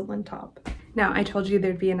the Rosenlund top. Now, I told you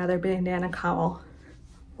there'd be another bandana cowl.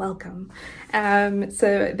 Welcome.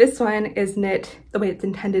 So this one is knit the way it's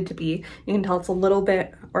intended to be. You can tell it's a little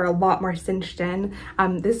bit or a lot more cinched in.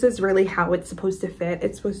 This is really how it's supposed to fit.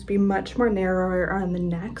 It's supposed to be much more narrower on the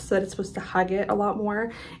neck so that it's supposed to hug it a lot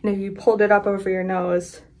more. And if you pulled it up over your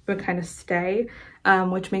nose, it would kind of stay,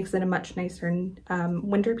 which makes it a much nicer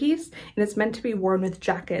winter piece. And it's meant to be worn with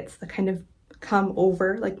jackets that kind of come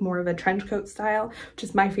over, like more of a trench coat style, which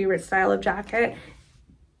is my favorite style of jacket.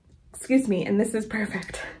 Excuse me, and this is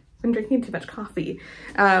perfect. I'm drinking too much coffee.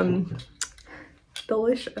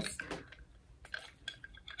 Delicious.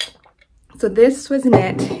 So this was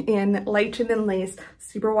knit in light and lace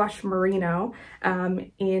superwash merino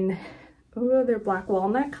in oh, they're black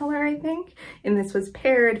walnut color, I think. And this was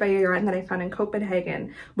paired by a yarn that I found in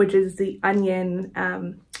Copenhagen, which is the onion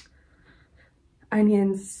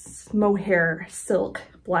mohair silk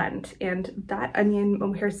blend. And that onion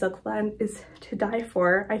mohair silk blend is to die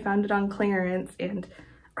for. I found it on clearance, and,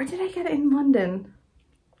 or did I get it in London?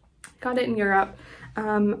 Got it in Europe.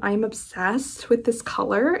 I'm obsessed with this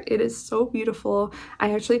color. It is so beautiful.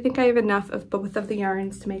 I actually think I have enough of both of the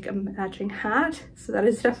yarns to make a matching hat, so that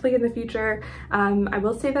is definitely in the future. I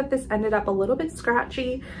will say that this ended up a little bit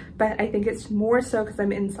scratchy, but I think it's more so because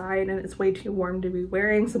I'm inside and it's way too warm to be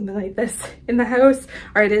wearing something like this in the house,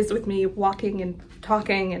 or it is with me walking and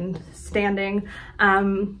talking and standing.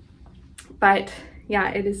 But yeah,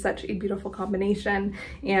 it is such a beautiful combination,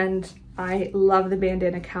 and I love the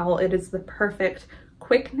bandana cowl. It is the perfect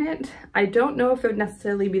quick knit. I don't know if it would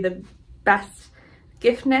necessarily be the best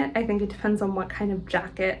gift knit. I think it depends on what kind of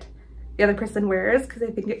jacket the other person wears, because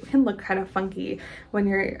I think it can look kind of funky when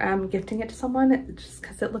you're gifting it to someone, just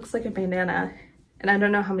because it looks like a bandana. And I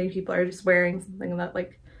don't know how many people are just wearing something that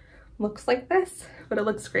like looks like this, but it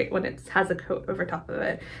looks great when it has a coat over top of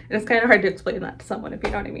it. And it's kind of hard to explain that to someone, if you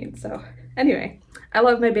know what I mean. So anyway, I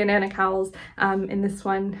love my bandana cowls, and this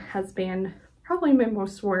one has been probably my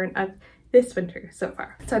most worn of this winter so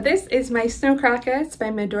far. So this is my Snow Crocus by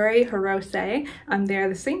Midori Hirose. They're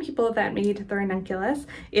the same people that made the Ranunculus,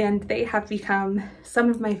 and they have become some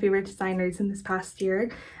of my favorite designers in this past year.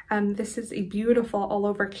 This is a beautiful all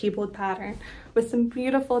over cabled pattern with some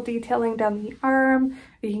beautiful detailing down the arm.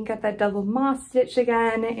 You can get that double moss stitch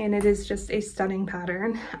again, and it is just a stunning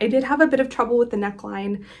pattern. I did have a bit of trouble with the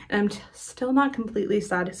neckline, and I'm still not completely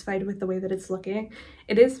satisfied with the way that it's looking.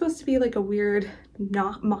 It is supposed to be like a weird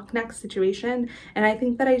mock neck situation, and I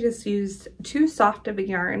think that I just used too soft of a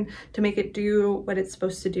yarn to make it do what it's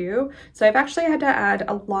supposed to do. So I've actually had to add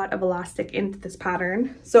a lot of elastic into this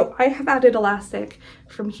pattern. So I have added elastic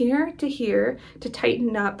from here to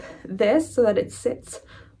tighten up this so that it sits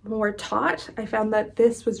more taut. I found that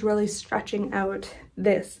this was really stretching out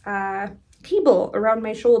this cable around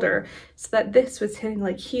my shoulder so that this was hitting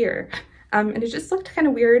like here. And it just looked kind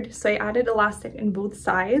of weird, so I added elastic in both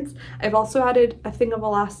sides. I've also added a thing of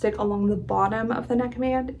elastic along the bottom of the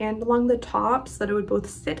neckband and along the top so that it would both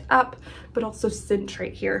sit up but also cinch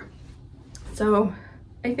right here. So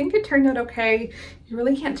I think it turned out okay. You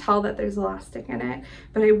really can't tell that there's elastic in it,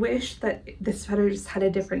 but I wish that this sweater just had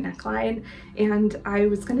a different neckline, and I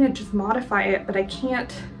was gonna just modify it, but I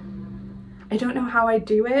can't. I don't know how I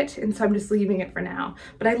do it, and so I'm just leaving it for now.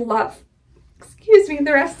 But I love, excuse me,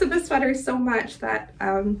 the rest of the sweater so much that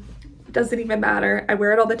it doesn't even matter. I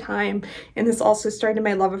wear it all the time, and this also started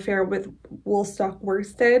my love affair with Woolstock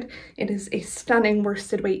worsted. It is a stunning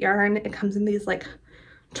worsted weight yarn. It comes in these like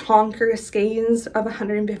tonker skeins of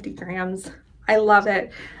 150 grams. I love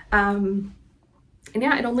it. And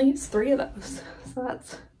yeah, it only uses 3 of those, so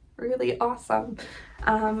that's really awesome.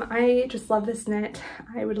 I just love this knit.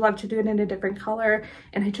 I would love to do it in a different color,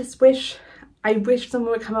 and I just wish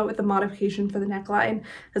someone would come out with a modification for the neckline,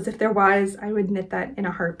 as if there was, I would knit that in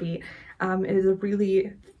a heartbeat. It is a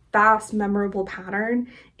really fast, memorable pattern,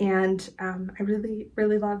 and I really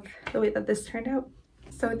love the way that this turned out.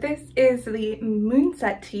 So this is the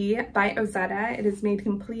Moonset Tee by Ysolda. It is made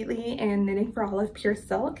completely in Knitting for Olive pure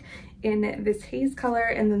silk in this haze color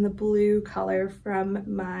and then the blue color from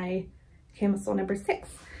my Camisole number 6.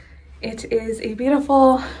 It is a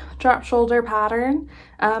beautiful drop shoulder pattern.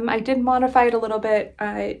 I did modify it a little bit.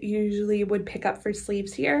 I usually would pick up for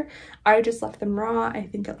sleeves here. I just left them raw. I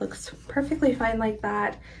think it looks perfectly fine like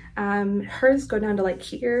that. Hers go down to like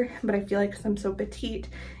here, but I feel like because I'm so petite,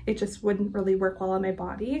 it just wouldn't really work well on my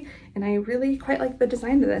body. And I really quite like the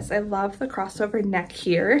design of this. I love the crossover neck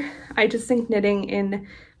here. I just think knitting in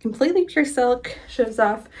completely pure silk shows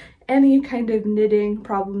off any kind of knitting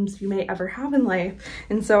problems you may ever have in life.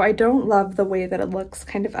 And so I don't love the way that it looks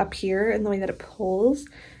kind of up here and the way that it pulls.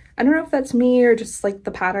 I don't know if that's me or just like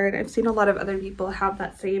the pattern. I've seen a lot of other people have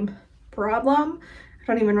that same problem. I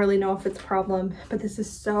don't even really know if it's a problem, but this is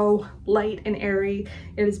so light and airy.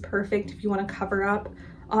 It is perfect if you want to cover up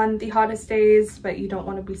on the hottest days, but you don't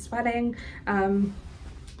want to be sweating.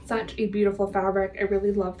 Such a beautiful fabric. I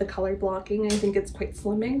really love the color blocking. I think it's quite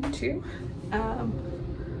slimming too.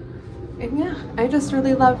 And yeah, I just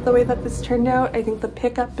really love the way that this turned out. I think the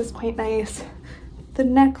pickup is quite nice. The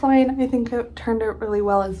neckline, I think it turned out really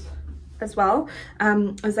well as well.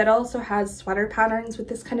 As it also has sweater patterns with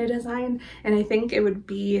this kind of design, and I think it would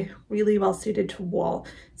be really well suited to wool.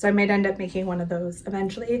 So I might end up making one of those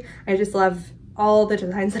eventually. I just love all the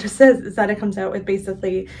designs that it comes out with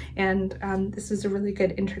basically, and this is a really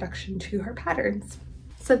good introduction to her patterns.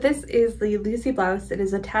 So this is the Lucy blouse. It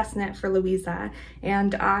is a Tess knit for Louisa,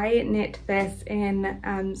 and I knit this in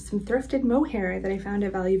some thrifted mohair that I found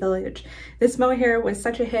at Value Village. This mohair was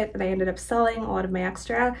such a hit that I ended up selling a lot of my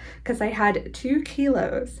extra because I had 2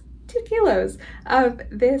 kilos of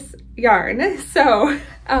this yarn. So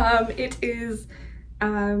it is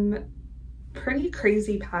pretty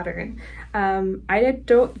crazy pattern. I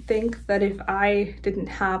don't think that if I didn't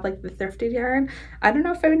have like the thrifted yarn, I don't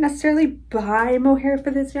know if I would necessarily buy mohair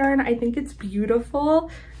for this yarn. I think it's beautiful,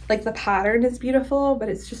 like the pattern is beautiful, but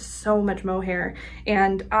it's just so much mohair,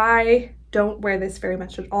 and I don't wear this very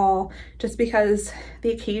much at all just because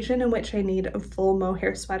the occasion in which I need a full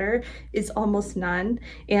mohair sweater is almost none,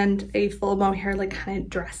 and a full mohair like kind of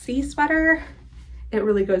dressy sweater, it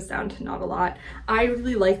really goes down to not a lot. I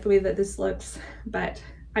really like the way that this looks, but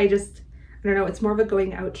I don't know, it's more of a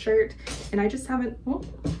going out shirt, and I just haven't,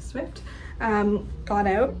 gone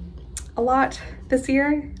out a lot this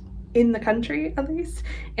year, in the country at least,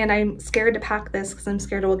 and I'm scared to pack this because I'm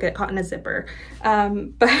scared it will get caught in a zipper.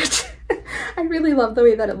 But I really love the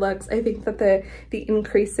way that it looks. I think that the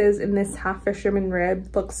increases in this half fisherman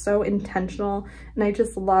rib look so intentional, and I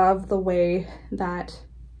just love the way that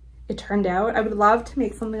it turned out. I would love to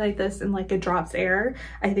make something like this in like a drops air.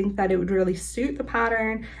 I think that it would really suit the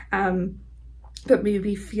pattern, but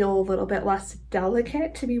maybe feel a little bit less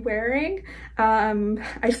delicate to be wearing.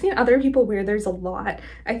 I've seen other people wear theirs a lot.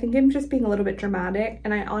 I think I'm just being a little bit dramatic,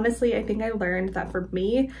 and I think I learned that for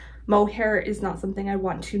me, mohair is not something I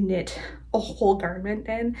want to knit a whole garment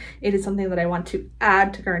in. It is something that I want to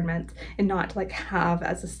add to garments and not like have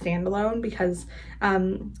as a standalone, because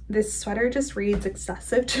this sweater just reads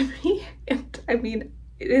excessive to me. And I mean,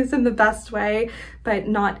 it is in the best way, but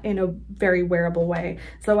not in a very wearable way.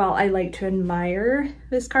 So while I like to admire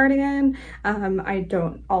this cardigan, I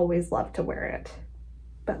don't always love to wear it.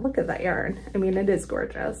 But look at that yarn. I mean, it is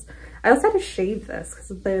gorgeous. I also had to shave this because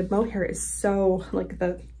the mohair is so, like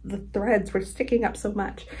the threads were sticking up so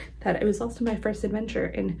much that it was also my first adventure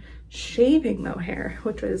in shaving mohair,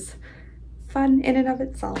 which was fun in and of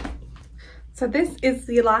itself. So this is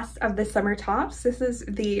the last of the summer tops. This is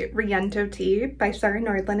the Riento tee by Sari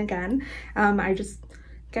Nordlund again. I just,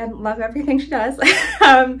 again, love everything she does.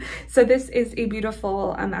 So this is a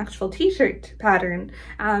beautiful actual t-shirt pattern,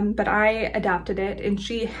 but I adapted it, and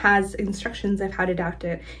she has instructions of how to adapt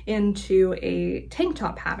it into a tank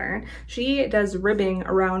top pattern. She does ribbing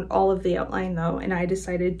around all of the outline though, and I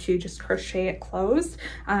decided to just crochet it closed.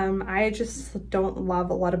 I just don't love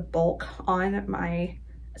a lot of bulk on my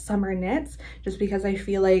summer knits just because I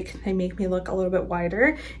feel like they make me look a little bit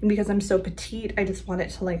wider, and because I'm so petite, I just want it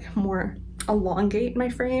to like more elongate my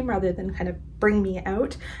frame rather than kind of bring me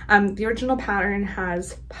out. The original pattern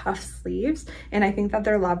has puff sleeves, and I think that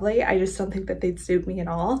they're lovely. I just don't think that they'd suit me at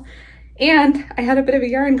all, and I had a bit of a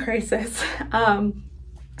yarn crisis.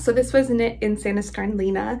 So this was knit in Sanniskarn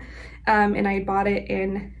Lena, and I bought it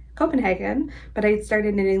in Copenhagen, but I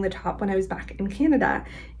started knitting the top when I was back in Canada,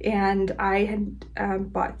 and I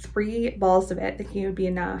had bought 3 balls of it thinking it would be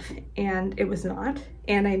enough, and it was not,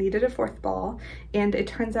 and I needed a 4th ball, and it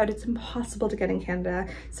turns out it's impossible to get in Canada.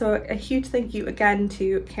 So a huge thank you again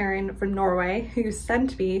to Karen from Norway, who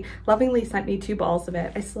lovingly sent me 2 balls of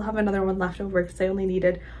it. I still have another one left over because I only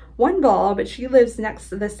needed 1 ball, but she lives next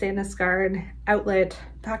to the Sanniskarn outlet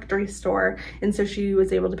factory store, and so she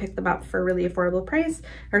was able to pick them up for a really affordable price.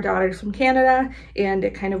 Her daughter's from Canada, and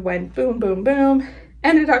it kind of went boom, boom, boom,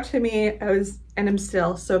 ended up to me. I'm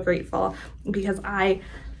still so grateful because I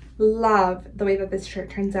love the way that this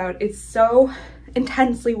shirt turns out. It's so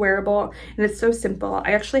intensely wearable, and it's so simple.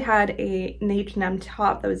 I actually had an H&M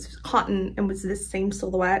top that was cotton and was this same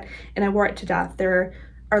silhouette, and I wore it to death. There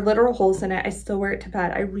are literal holes in it. I still wear it to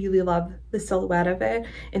bed. I really love the silhouette of it,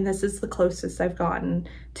 and this is the closest I've gotten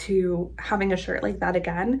to having a shirt like that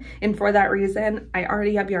again. And for that reason, I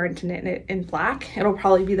already have yarn to knit it in black. It'll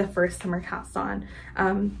probably be the first summer cast on.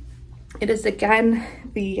 It is again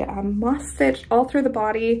the moss stitch all through the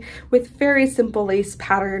body with very simple lace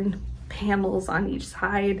pattern panels on each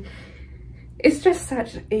side. It's just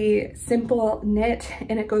such a simple knit,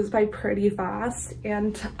 and it goes by pretty fast,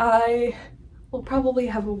 and I will probably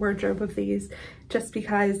have a wardrobe of these just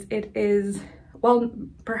because it is, well,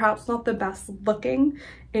 perhaps not the best looking.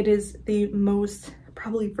 It is the most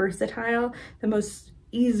probably versatile, the most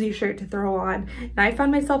easy shirt to throw on. And I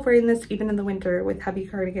found myself wearing this even in the winter with heavy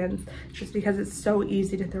cardigans just because it's so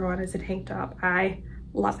easy to throw on as a tank top. I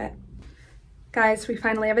love it. Guys, we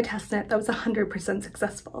finally have a test knit that was 100%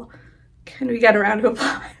 successful. Can we get a round of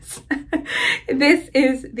applause? This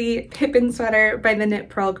is the Pippin sweater by the Knit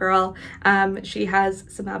Purl girl. She has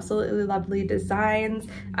some absolutely lovely designs,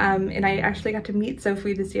 and I actually got to meet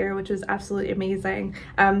Sophie this year, which was absolutely amazing.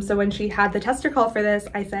 So when she had the tester call for this,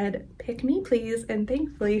 I said, pick me please, and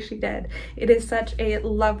thankfully she did. It is such a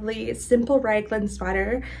lovely, simple raglan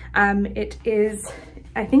sweater. It is,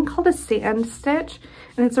 I think, called a sand stitch,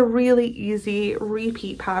 and it's a really easy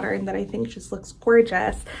repeat pattern that I think just looks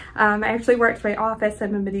gorgeous. I actually worked my office.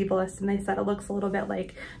 I'm a medievalist, and they said it looks a little bit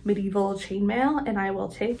like medieval chainmail, and I will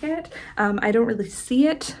take it. I don't really see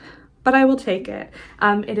it, but I will take it.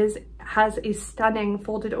 It has a stunning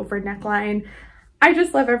folded over neckline. I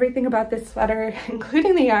just love everything about this sweater,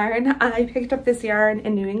 including the yarn. I picked up this yarn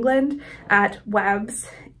in New England at Webb's,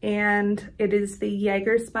 and it is the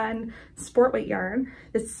Jaeger spun sport weight yarn.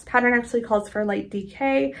 This pattern actually calls for light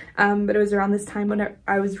DK, but it was around this time when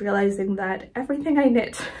I was realizing that everything I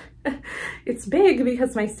knit, it's big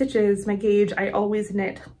because my stitches, my gauge, I always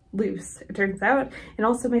knit loose, it turns out, and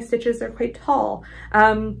also my stitches are quite tall.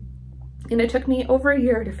 And it took me over a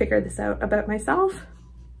year to figure this out about myself.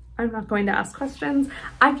 I'm not going to ask questions.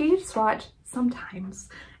 I gauge swatch sometimes,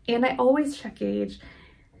 and I always check gauge,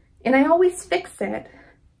 and I always fix it,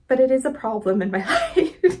 but it is a problem in my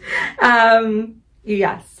life.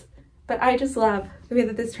 Yes, but I just love the way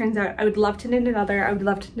that this turns out. I would love to knit another. I would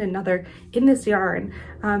love to knit another in this yarn.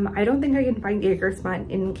 I don't think I can find Jaeger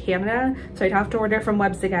spun in Canada, so I'd have to order from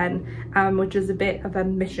Webb's again, which is a bit of a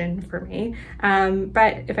mission for me.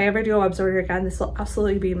 But if I ever do a Webb's order again, this will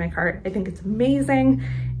absolutely be in my cart. I think it's amazing,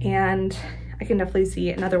 and I can definitely see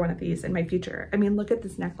another one of these in my future. I mean, look at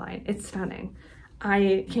this neckline. It's stunning.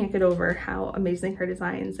 I can't get over how amazing her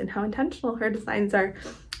designs and how intentional her designs are.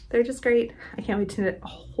 They're just great. I can't wait to knit a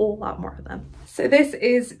whole lot more of them. So this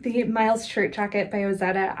is the Miles shirt jacket by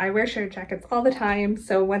Ysolda. I wear shirt jackets all the time,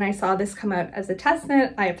 so when I saw this come out as a test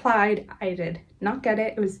knit, I applied. I did not get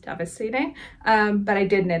it. It was devastating, but I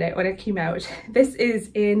did knit it when it came out. This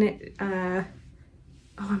is in, oh,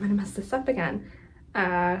 I'm gonna mess this up again.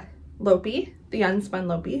 Lopi, the unspun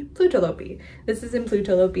Lopi, Pluto Lopi. This is in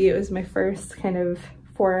Pluto Lopi. It was my first kind of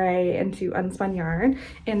foray into unspun yarn,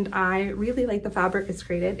 and I really like the fabric it's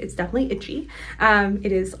created. It's definitely itchy.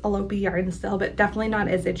 It is a Lopi yarn still, but definitely not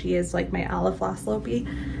as itchy as like my Alafloss Lopi.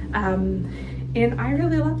 And I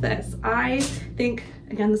really love this. I think,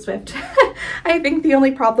 again, the Swift, I think the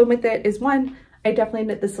only problem with it is, one, I definitely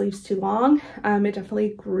knit the sleeves too long. It definitely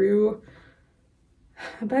grew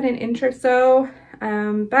about an inch or so,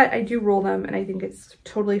 but I do roll them and I think it's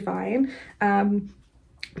totally fine.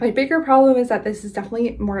 My bigger problem is that this is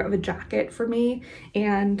definitely more of a jacket for me,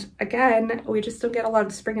 and again, we just don't get a lot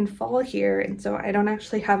of spring and fall here, and so I don't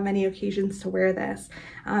actually have many occasions to wear this.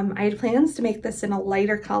 I had plans to make this in a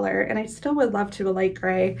lighter color, and I still would love to a light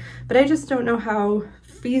gray, but I just don't know how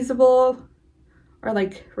feasible or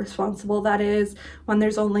like responsible that is when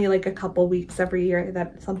there's only like a couple weeks every year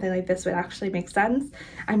that something like this would actually make sense.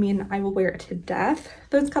 I mean, I will wear it to death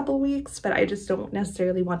those couple weeks, but I just don't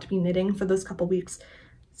necessarily want to be knitting for those couple weeks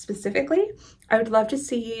specifically. I would love to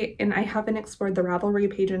see, and I haven't explored the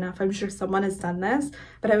Ravelry page enough, I'm sure someone has done this,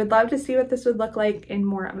 but I would love to see what this would look like in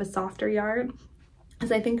more of a softer yarn,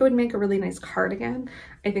 because I think it would make a really nice cardigan.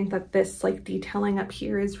 I think that this like detailing up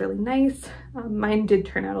here is really nice. Mine did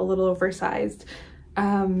turn out a little oversized,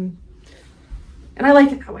 and I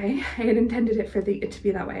like it that way. I had intended it for it to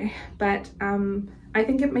be that way, but I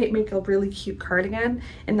think it might make a really cute cardigan,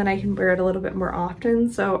 and then I can wear it a little bit more often.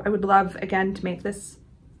 So I would love, again, to make this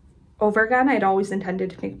over again. I'd always intended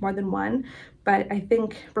to make more than one, but I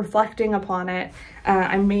think reflecting upon it,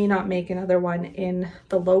 I may not make another one in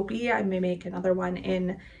the Lopi. I may make another one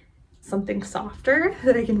in something softer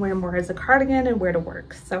that I can wear more as a cardigan and wear to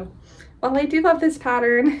work. So while I do love this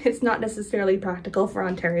pattern, it's not necessarily practical for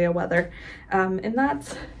Ontario weather, and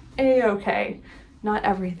that's a-okay. Not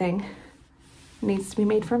everything needs to be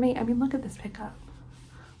made for me. I mean, look at this pickup.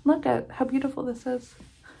 Look at how beautiful this is.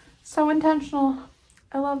 So intentional.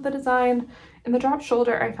 I love the design, and the drop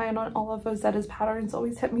shoulder I find on all of Ysolda's patterns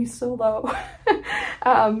always hit me so low.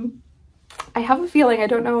 I have a feeling, I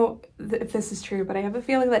don't know if this is true, but I have a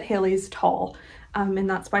feeling that Haley's tall, and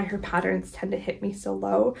that's why her patterns tend to hit me so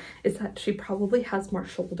low, is that she probably has more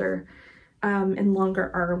shoulder and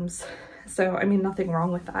longer arms. So, I mean, nothing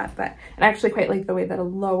wrong with that, but I actually quite like the way that a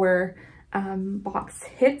lower box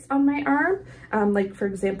hits on my arm. Like, for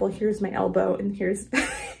example, here's my elbow, and here's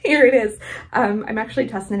here it is. I'm actually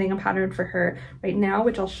test knitting a pattern for her right now,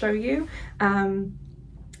 which I'll show you, and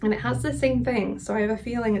it has the same thing. So I have a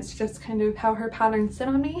feeling it's just kind of how her patterns sit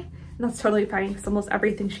on me And that's totally fine because almost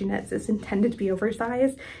everything she knits is intended to be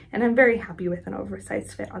oversized, and I'm very happy with an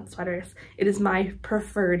oversized fit on sweaters. It is my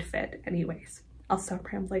preferred fit anyways. I'll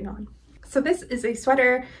stop rambling on. So this is a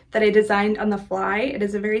sweater that I designed on the fly. It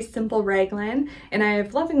is a very simple raglan, and I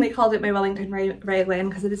have lovingly called it my Wellington raglan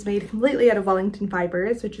because it is made completely out of Wellington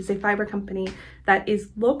Fibers, which is a fiber company that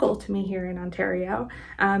is local to me here in Ontario.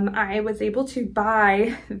 I was able to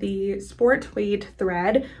buy the sport weight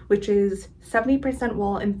thread, which is 70%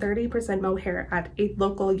 wool and 30% mohair at a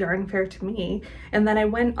local yarn fair to me. And then I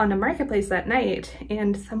went on a marketplace that night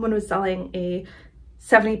and someone was selling a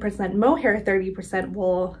 70% mohair, 30%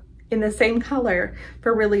 wool in the same color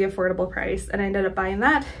for a really affordable price, and I ended up buying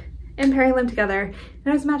that and pairing them together, and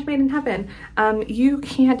it was a match made in heaven. You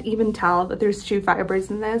can't even tell that there's two fibers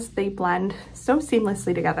in this. They blend so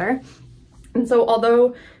seamlessly together. And so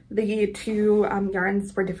although the two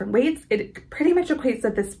yarns were different weights, it pretty much equates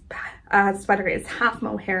that this sweater is half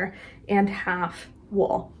mohair and half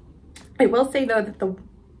wool. I will say though that the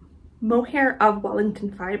mohair of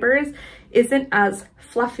Wellington Fibers isn't as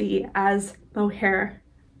fluffy as mohair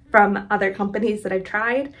from other companies that I've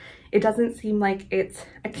tried. It doesn't seem like it's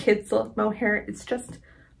a kid silk mohair, it's just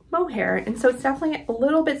mohair. And so it's definitely a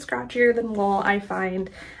little bit scratchier than wool, I find.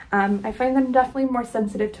 I find that I'm definitely more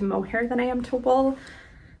sensitive to mohair than I am to wool.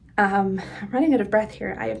 I'm running out of breath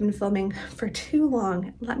here. I have been filming for too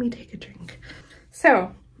long. Let me take a drink.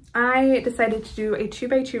 So I decided to do a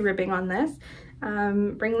 2x2 ribbing on this.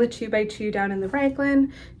 Bring the 2x2 down in the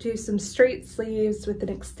raglan, do some straight sleeves with an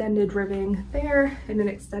extended ribbing there and an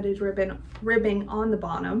extended ribbing on the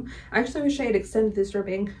bottom. I actually wish I had extended this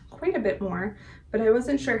ribbing quite a bit more, but I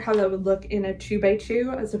wasn't sure how that would look in a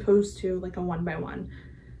 2x2 as opposed to like a 1x1.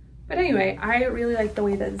 But anyway, I really like the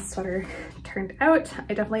way that this sweater turned out.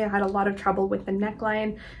 I definitely had a lot of trouble with the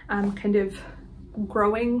neckline kind of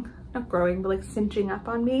not growing, but like cinching up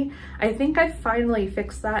on me. I think I finally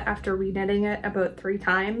fixed that after reknitting it about 3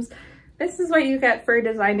 times. This is what you get for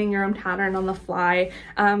designing your own pattern on the fly.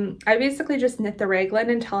 I basically just knit the raglan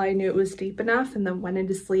until I knew it was deep enough and then went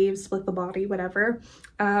into sleeves, split the body, whatever.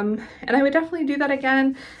 And I would definitely do that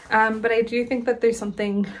again, but I do think that there's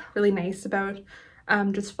something really nice about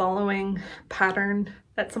just following a pattern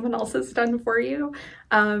that someone else has done for you.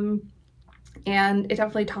 And it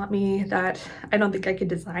definitely taught me that I don't think I could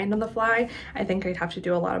design on the fly. I think I'd have to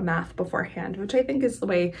do a lot of math beforehand, which I think is the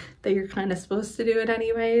way that you're kind of supposed to do it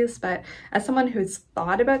anyways. But as someone who's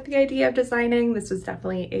thought about the idea of designing, this was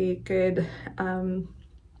definitely a good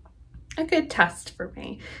test for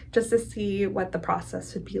me, just to see what the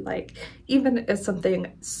process would be like, even as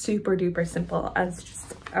something super duper simple as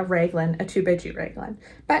just a raglan, a 2x2 raglan.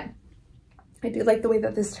 But I do like the way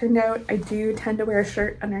that this turned out. I do tend to wear a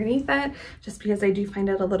shirt underneath it just because I do find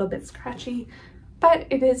it a little bit scratchy, but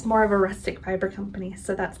it is more of a rustic fiber company,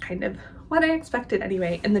 so that's kind of what I expected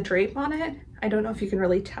anyway. And the drape on it, I don't know if you can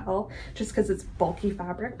really tell just because it's bulky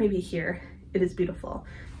fabric. Maybe here, it is beautiful.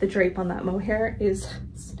 The drape on that mohair is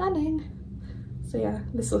stunning. So yeah,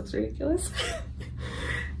 this looks ridiculous.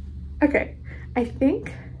 Okay, I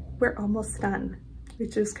think we're almost done,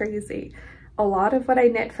 which is crazy. A lot of what I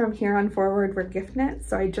knit from here on forward were gift knits,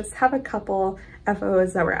 so I just have a couple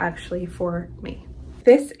FOs that were actually for me.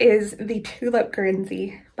 This is the Tulip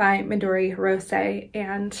Guernsey by Midori Hirose,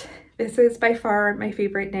 and this is by far my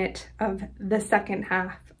favorite knit of the second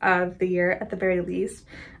half of the year at the very least.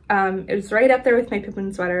 It was right up there with my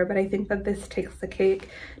Pippin sweater, but I think that this takes the cake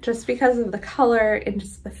just because of the color and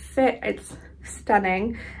just the fit. It's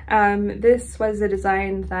stunning. This was a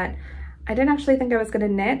design that I didn't actually think I was gonna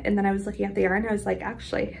knit, and then I was looking at the yarn, I was like,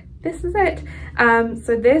 actually, this is it.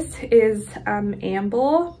 So this is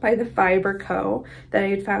Amble by the Fiber Co. that I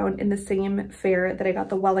had found in the same fair that I got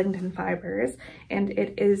the Wellington Fibers, and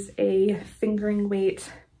it is a fingering weight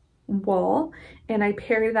wool, and I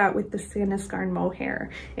paired that with the Sandisgarn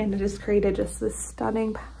mohair, and it has created just this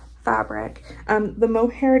stunning fabric. The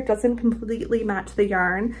mohair doesn't completely match the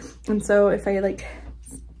yarn, and so if I like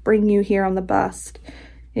bring you here on the bust,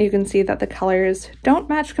 you can see that the colors don't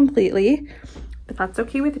match completely, but that's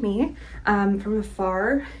okay with me. From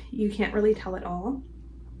afar, you can't really tell at all.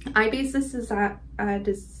 I based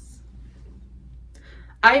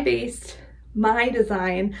my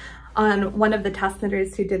design on one of the test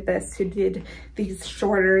knitters who did this, who did these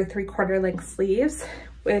shorter 3/4 length sleeves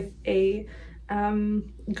with a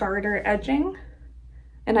garter edging,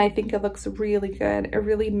 and I think it looks really good. It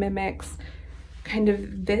really mimics kind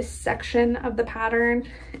of this section of the pattern,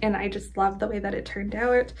 and I just love the way that it turned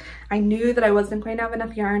out. I knew that I wasn't going to have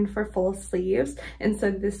enough yarn for full sleeves, and so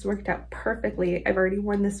this worked out perfectly. I've already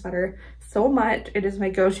worn this sweater so much. It is my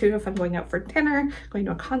go-to if I'm going out for dinner, going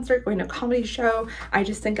to a concert, going to a comedy show. I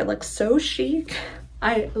just think it looks so chic.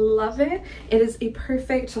 I love it. It is a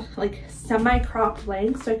perfect like semi-cropped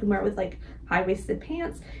length, so I can wear it with like high-waisted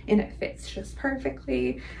pants, and it fits just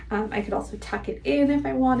perfectly. I could also tuck it in if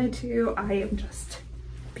I wanted to. I am just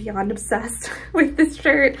beyond obsessed with this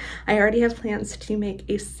shirt. I already have plans to make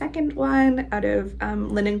a second one out of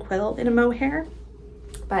linen quill in a mohair,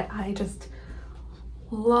 but I just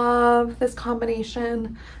love this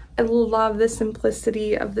combination. I love the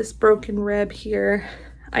simplicity of this broken rib here.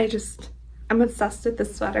 I'm obsessed with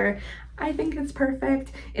this sweater. I think it's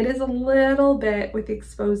perfect. It is a little bit, with the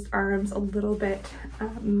exposed arms, a little bit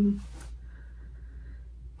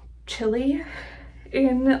chilly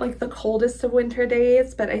in like the coldest of winter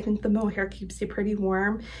days, but I think the mohair keeps you pretty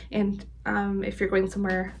warm. And if you're going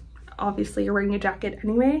somewhere, obviously you're wearing a jacket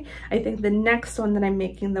anyway. I think the next one that I'm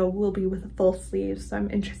making though will be with a full sleeve, so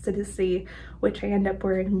I'm interested to see which I end up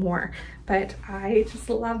wearing more. But I just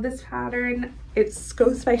love this pattern. It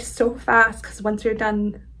goes by so fast because once you're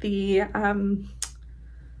done the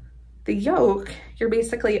yoke, you're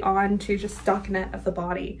basically on to just stockinette of the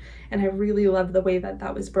body, and I really love the way that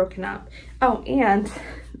that was broken up. Oh, and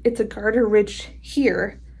it's a garter ridge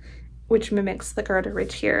here, which mimics the garter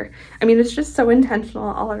ridge here. I mean, it's just so intentional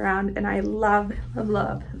all around, and I love, love,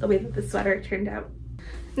 love the way that the sweater turned out.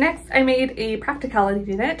 Next, I made a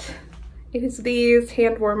practicality knit. It is these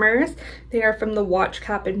hand warmers. They are from the Watch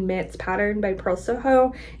Cap and Mitts pattern by Purl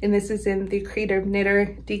Soho, and this is in the Creative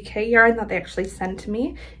Knitter DK yarn that they actually sent to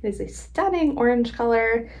me. It is a stunning orange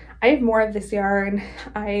color. I have more of this yarn.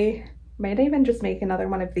 I might even just make another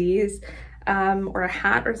one of these, or a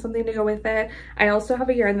hat or something to go with it. I also have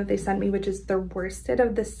a yarn that they sent me, which is the worsted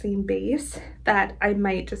of the same base, that I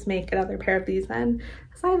might just make another pair of these in,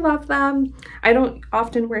 because I love them. I don't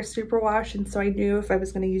often wear superwash, and so I knew if I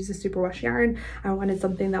was going to use a superwash yarn, I wanted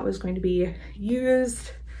something that was going to be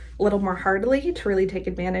used a little more heartily to really take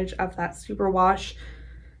advantage of that superwash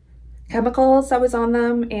chemicals that was on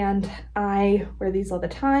them, and I wear these all the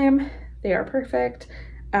time. They are perfect.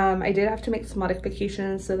 I did have to make some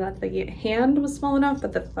modifications so that the hand was small enough,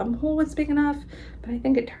 but the thumb hole was big enough, but I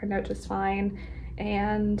think it turned out just fine.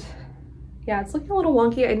 And yeah, it's looking a little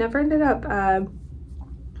wonky. I never ended up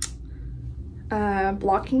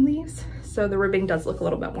blocking these, so the ribbing does look a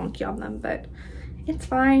little bit wonky on them, but it's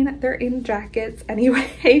fine. They're in jackets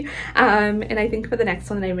anyway. And I think for the next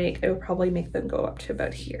one that I make, I will probably make them go up to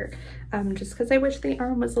about here, just because I wish the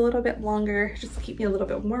arm was a little bit longer, just to keep me a little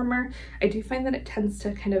bit warmer. I do find that it tends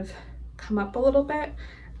to kind of come up a little bit,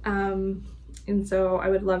 and so I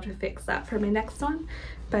would love to fix that for my next one.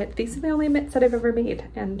 But these are the only mitts that I've ever made,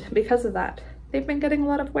 and because of that, they've been getting a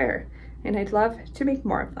lot of wear, and I'd love to make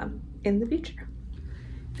more of them in the future.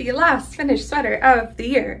 The last finished sweater of the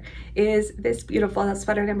year is this beautiful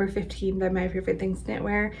sweater number 15 by My Favorite Things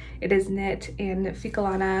Knitwear. It is knit in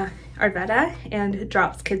Ficalana Arvetta and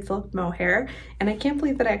drops kid silk mohair. And I can't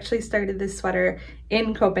believe that I actually started this sweater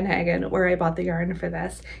in Copenhagen, where I bought the yarn for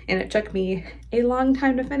this, and it took me a long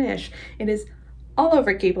time to finish. It is all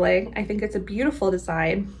over cabling. I think it's a beautiful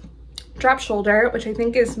design. Drop shoulder, which I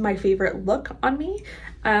think is my favorite look on me.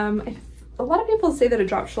 A lot of people say that a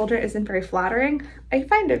drop shoulder isn't very flattering. I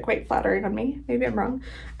find it quite flattering on me. Maybe I'm wrong.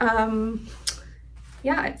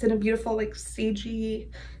 Yeah, it's in a beautiful like sagey,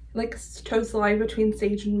 like toes the line between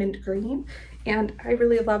sage and mint green. And I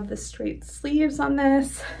really love the straight sleeves on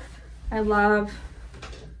this. I love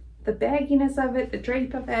the bagginess of it, the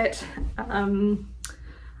drape of it.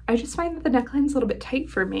 I just find that the neckline's a little bit tight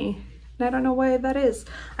for me. I don't know why that is.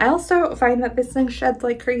 I also find that this thing sheds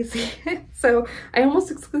like crazy. So I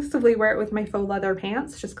almost exclusively wear it with my faux leather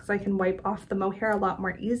pants, just because I can wipe off the mohair a lot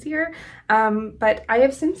more easier. But I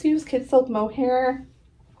have since used kid silk mohair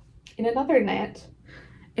in another knit,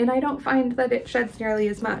 and I don't find that it sheds nearly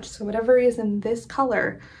as much. So whatever reason, this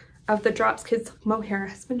color of the drops kid silk mohair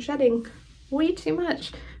has been shedding way too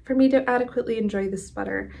much for me to adequately enjoy this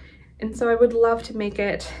sweater. And so I would love to make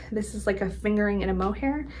it, this is like a fingering in a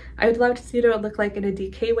mohair. I would love to see what it would look like in a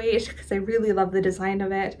DK weight, because I really love the design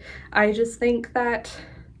of it. I just think that,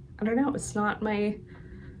 I don't know, it's not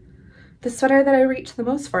the sweater that I reach the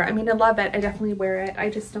most for. I mean, I love it, I definitely wear it. I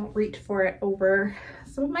just don't reach for it over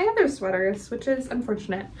some of my other sweaters, which is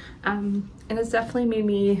unfortunate. And it's definitely made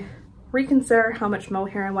me reconsider how much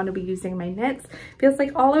mohair I want to be using in my knits. Feels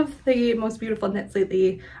like all of the most beautiful knits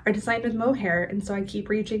lately are designed with mohair, and so I keep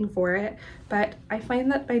reaching for it. But I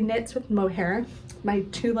find that my knits with mohair, my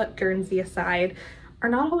tulip Guernsey aside, are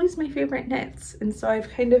not always my favorite knits. And so I've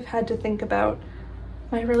kind of had to think about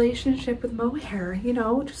my relationship with mohair, you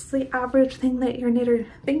know, just the average thing that your knitter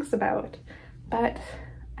thinks about. But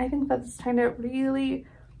I think that's kind of really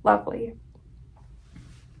lovely.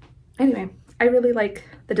 Anyway, I really like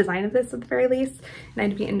the design of this at the very least, and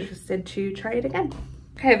I'd be interested to try it again.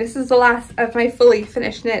 Okay, this is the last of my fully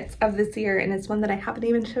finished knits of this year, and it's one that I haven't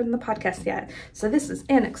even shown in the podcast yet, so this is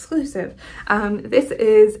an exclusive. This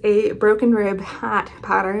is a broken rib hat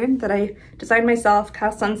pattern that I designed myself,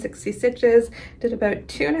 cast on 60 stitches, did about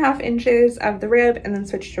 2.5 inches of the rib, and then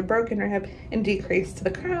switched to a broken rib and decreased to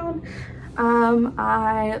the crown.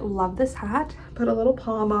 I love this hat. Put a little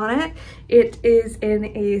palm on it. It is in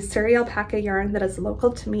a Sari alpaca yarn that is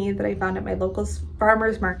local to me that I found at my local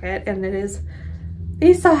farmer's market, and it is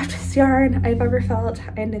the softest yarn I've ever felt.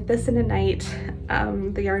 I knit this in a night.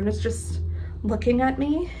 The yarn was just looking at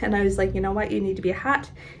me, and I was like, you know what, you need to be a hat,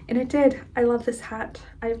 and it did. I love this hat.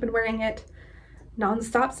 I've been wearing it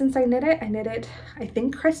non-stop since I knit it. I knit it, I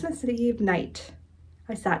think, Christmas Eve night.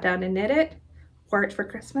 I sat down and knit it, wore it for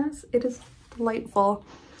Christmas. It is delightful.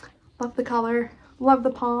 Love the color, love the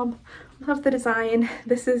palm, love the design.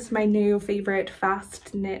 This is my new favorite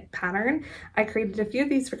fast knit pattern. I created a few of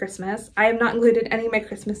these for Christmas. I have not included any of my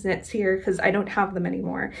Christmas knits here because I don't have them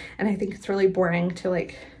anymore, and I think it's really boring to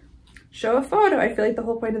like show a photo. I feel like the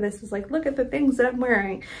whole point of this is like, look at the things that I'm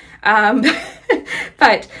wearing.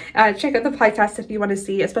 But check out the podcast if you want to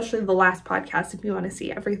see, especially the last podcast, if you want to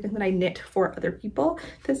see everything that I knit for other people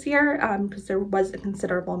this year, because there was a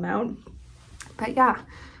considerable amount. But yeah,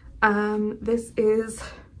 this is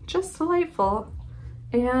just delightful,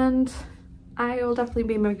 and I will definitely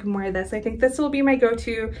be making more of this. I think this will be my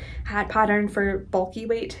go-to hat pattern for bulky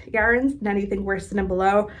weight yarns, and anything worse than and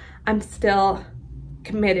below. I'm still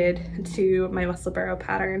committed to my Musselburgh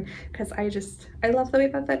pattern because I love the way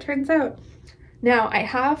that that turns out. Now I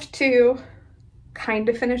have two kind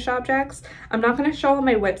of finished objects. I'm not going to show all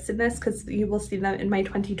my whips in this because you will see them in my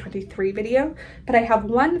 2023 video, but I have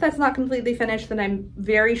one that's not completely finished that I'm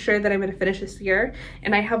very sure that I'm going to finish this year,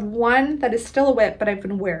 and I have one that is still a whip but I've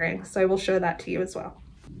been wearing, so I will show that to you as well.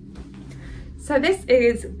 So this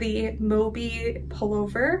is the Moby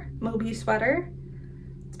Pullover, Moby sweater.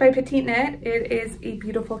 It's by Petite Knit. It is a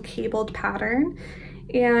beautiful cabled pattern,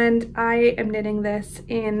 and I am knitting this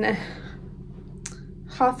in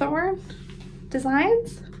Hawthorne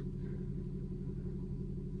Designs,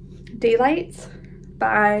 Daylights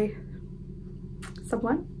by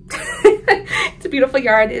someone. It's a beautiful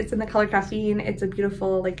yarn. It's in the color Caffeine. It's a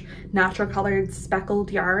beautiful, like, natural colored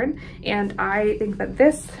speckled yarn, and I think that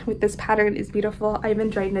this with this pattern is beautiful. I've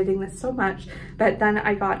enjoyed knitting this so much, but then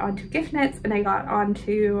I got onto gift knits, and I got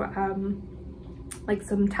onto like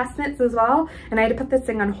some test knits as well, and I had to put this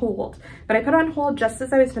thing on hold, but I put it on hold just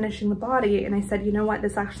as I was finishing the body, and I said, you know what,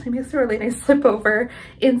 this actually makes a really nice slip over,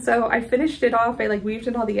 and so I finished it off. I like weaved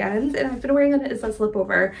in all the ends, and I've been wearing it as a slip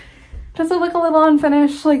over. Does it look a little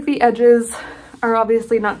unfinished? Like, the edges are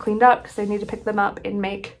obviously not cleaned up because I need to pick them up and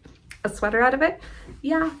make a sweater out of it.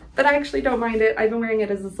 Yeah, but I actually don't mind it. I've been wearing it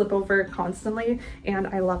as a slip over constantly, and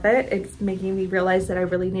I love it. It's making me realize that I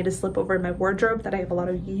really need a slip over in my wardrobe, that I have a lot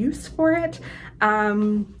of use for it.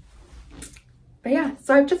 But yeah,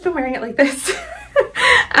 so I've just been wearing it like this.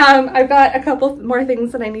 I've got a couple more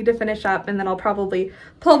things that I need to finish up, and then I'll probably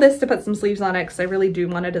pull this to put some sleeves on it because I really do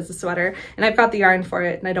want it as a sweater, and I've got the yarn for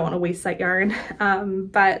it, and I don't want to waste that yarn.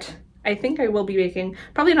 But I think I will be making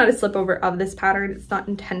probably not a slip over of this pattern. It's not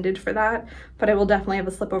intended for that, but I will definitely have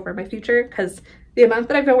a slip over in my future because the amount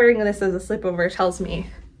that I've been wearing this as a slip over tells me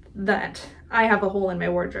that I have a hole in my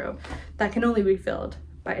wardrobe that can only be filled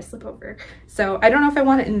by a slip over. So I don't know if I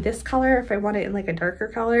want it in this color, if I want it in like a darker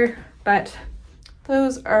color, but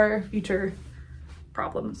those are future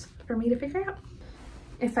problems for me to figure out.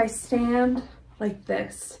 If I stand like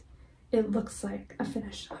this, it looks like a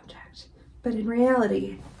finished object, but in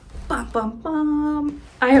reality, bum, bum, bum,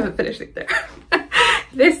 I haven't finished it there.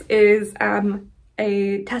 This is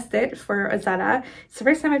a test knit for Ysolda. It's the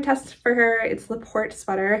first time I've tested for her. It's the Port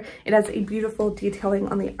sweater. It has a beautiful detailing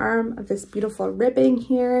on the arm of this beautiful ribbing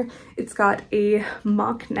here. It's got a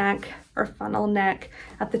mock neck or funnel neck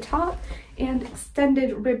at the top and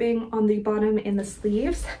extended ribbing on the bottom in the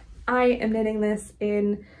sleeves. I am knitting this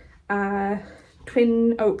in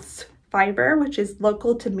Twin Oaks fiber, which is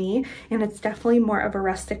local to me, and it's definitely more of a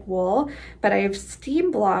rustic wool, but I have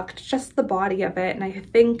steam blocked just the body of it, and I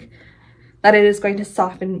think that it is going to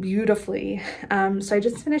soften beautifully. So I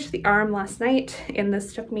just finished the arm last night, and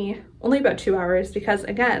this took me only about 2 hours because,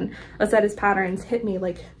 again, Yosolda's patterns hit me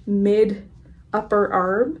like mid upper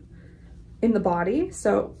arm in the body.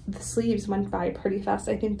 So the sleeves went by pretty fast.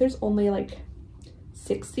 I think there's only like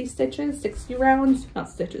 60 stitches, 60 rounds, not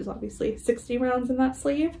stitches obviously, 60 rounds in that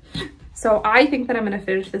sleeve. So I think that I'm going to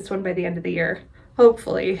finish this one by the end of the year,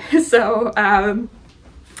 hopefully. So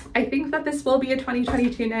I think that this will be a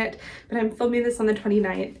 2022 knit, but I'm filming this on the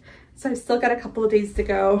 29th. So I've still got a couple of days to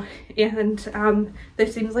go, and there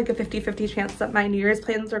seems like a 50-50 chance that my New Year's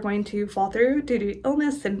plans are going to fall through due to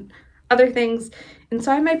illness and other things. And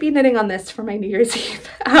so I might be knitting on this for my New Year's Eve.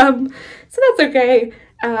 So that's okay.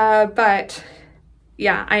 But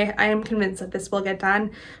yeah, I am convinced that this will get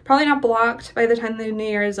done. Probably not blocked by the time the New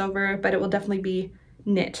Year is over, but it will definitely be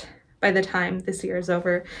knit by the time this year is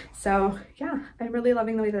over. So yeah, I'm really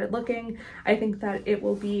loving the way that it's looking. I think that it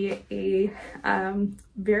will be a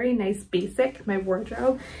very nice basic in my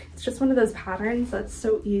wardrobe. It's just one of those patterns that's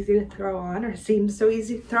so easy to throw on, or seems so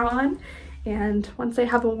easy to throw on. And once I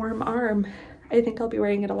have a warm arm, I think I'll be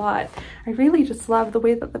wearing it a lot. I really just love the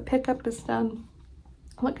way that the pickup is done.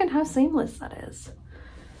 Look at how seamless that is.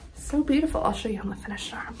 So beautiful. I'll show you on the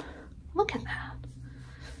finished arm. Look at that.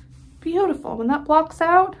 Beautiful. When that blocks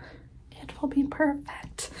out, it will be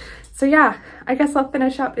perfect. So yeah, I guess I'll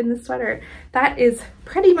finish up in the sweater. That is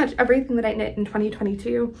pretty much everything that I knit in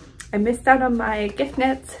 2022. I missed out on my gift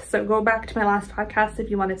knits, so go back to my last podcast if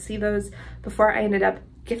you want to see those before I ended up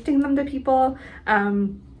gifting them to people.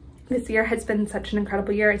 This year has been such an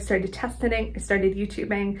incredible year. I started test knitting, I started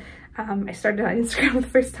YouTubing, I started on Instagram for the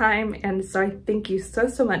first time, and so I thank you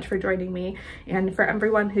so much for joining me, and for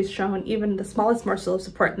everyone who's shown even the smallest morsel of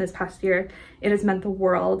support in this past year. It has meant the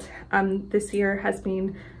world. This year has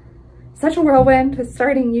been such a whirlwind, with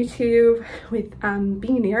starting YouTube, with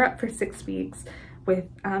being in Europe for 6 weeks, with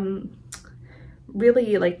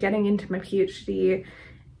really like getting into my PhD,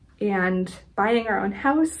 and buying our own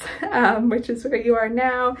house, which is where you are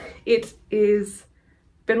now. It is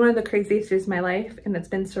been one of the craziest years of my life, and it's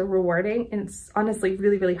been so rewarding, and it's honestly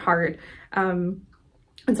really hard. And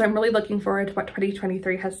so I'm really looking forward to what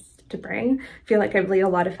 2023 has to bring. I feel like I've laid a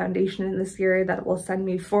lot of foundation in this year that will send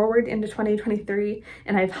me forward into 2023,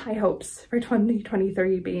 and I have high hopes for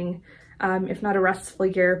 2023 being, if not a restful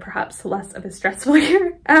year, perhaps less of a stressful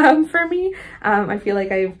year for me. I feel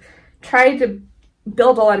like I've tried to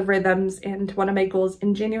build a lot of rhythms, and one of my goals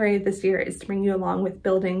in January of this year is to bring you along with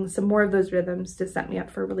building some more of those rhythms to set me up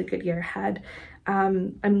for a really good year ahead.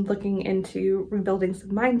 I'm looking into rebuilding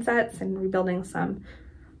some mindsets and rebuilding some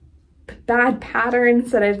bad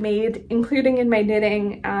patterns that I've made, including in my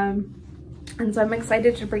knitting. And so I'm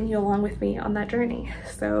excited to bring you along with me on that journey.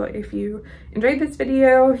 So if you enjoyed this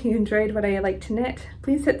video, you enjoyed what I like to knit,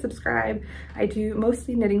 please hit subscribe. I do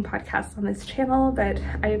mostly knitting podcasts on this channel, but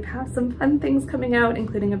I have some fun things coming out,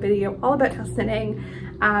 including a video all about house knitting,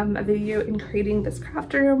 a video in creating this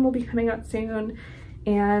craft room will be coming out soon,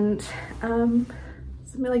 and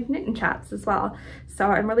some like knit and chats as well. So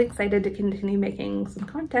I'm really excited to continue making some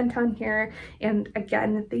content on here. And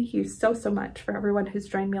again, thank you so much for everyone who's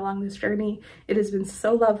joined me along this journey. It has been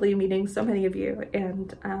so lovely meeting so many of you,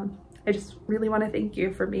 and I just really want to thank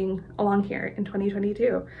you for being along here in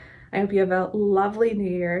 2022. I hope you have a lovely new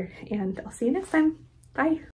year, and I'll see you next time. Bye.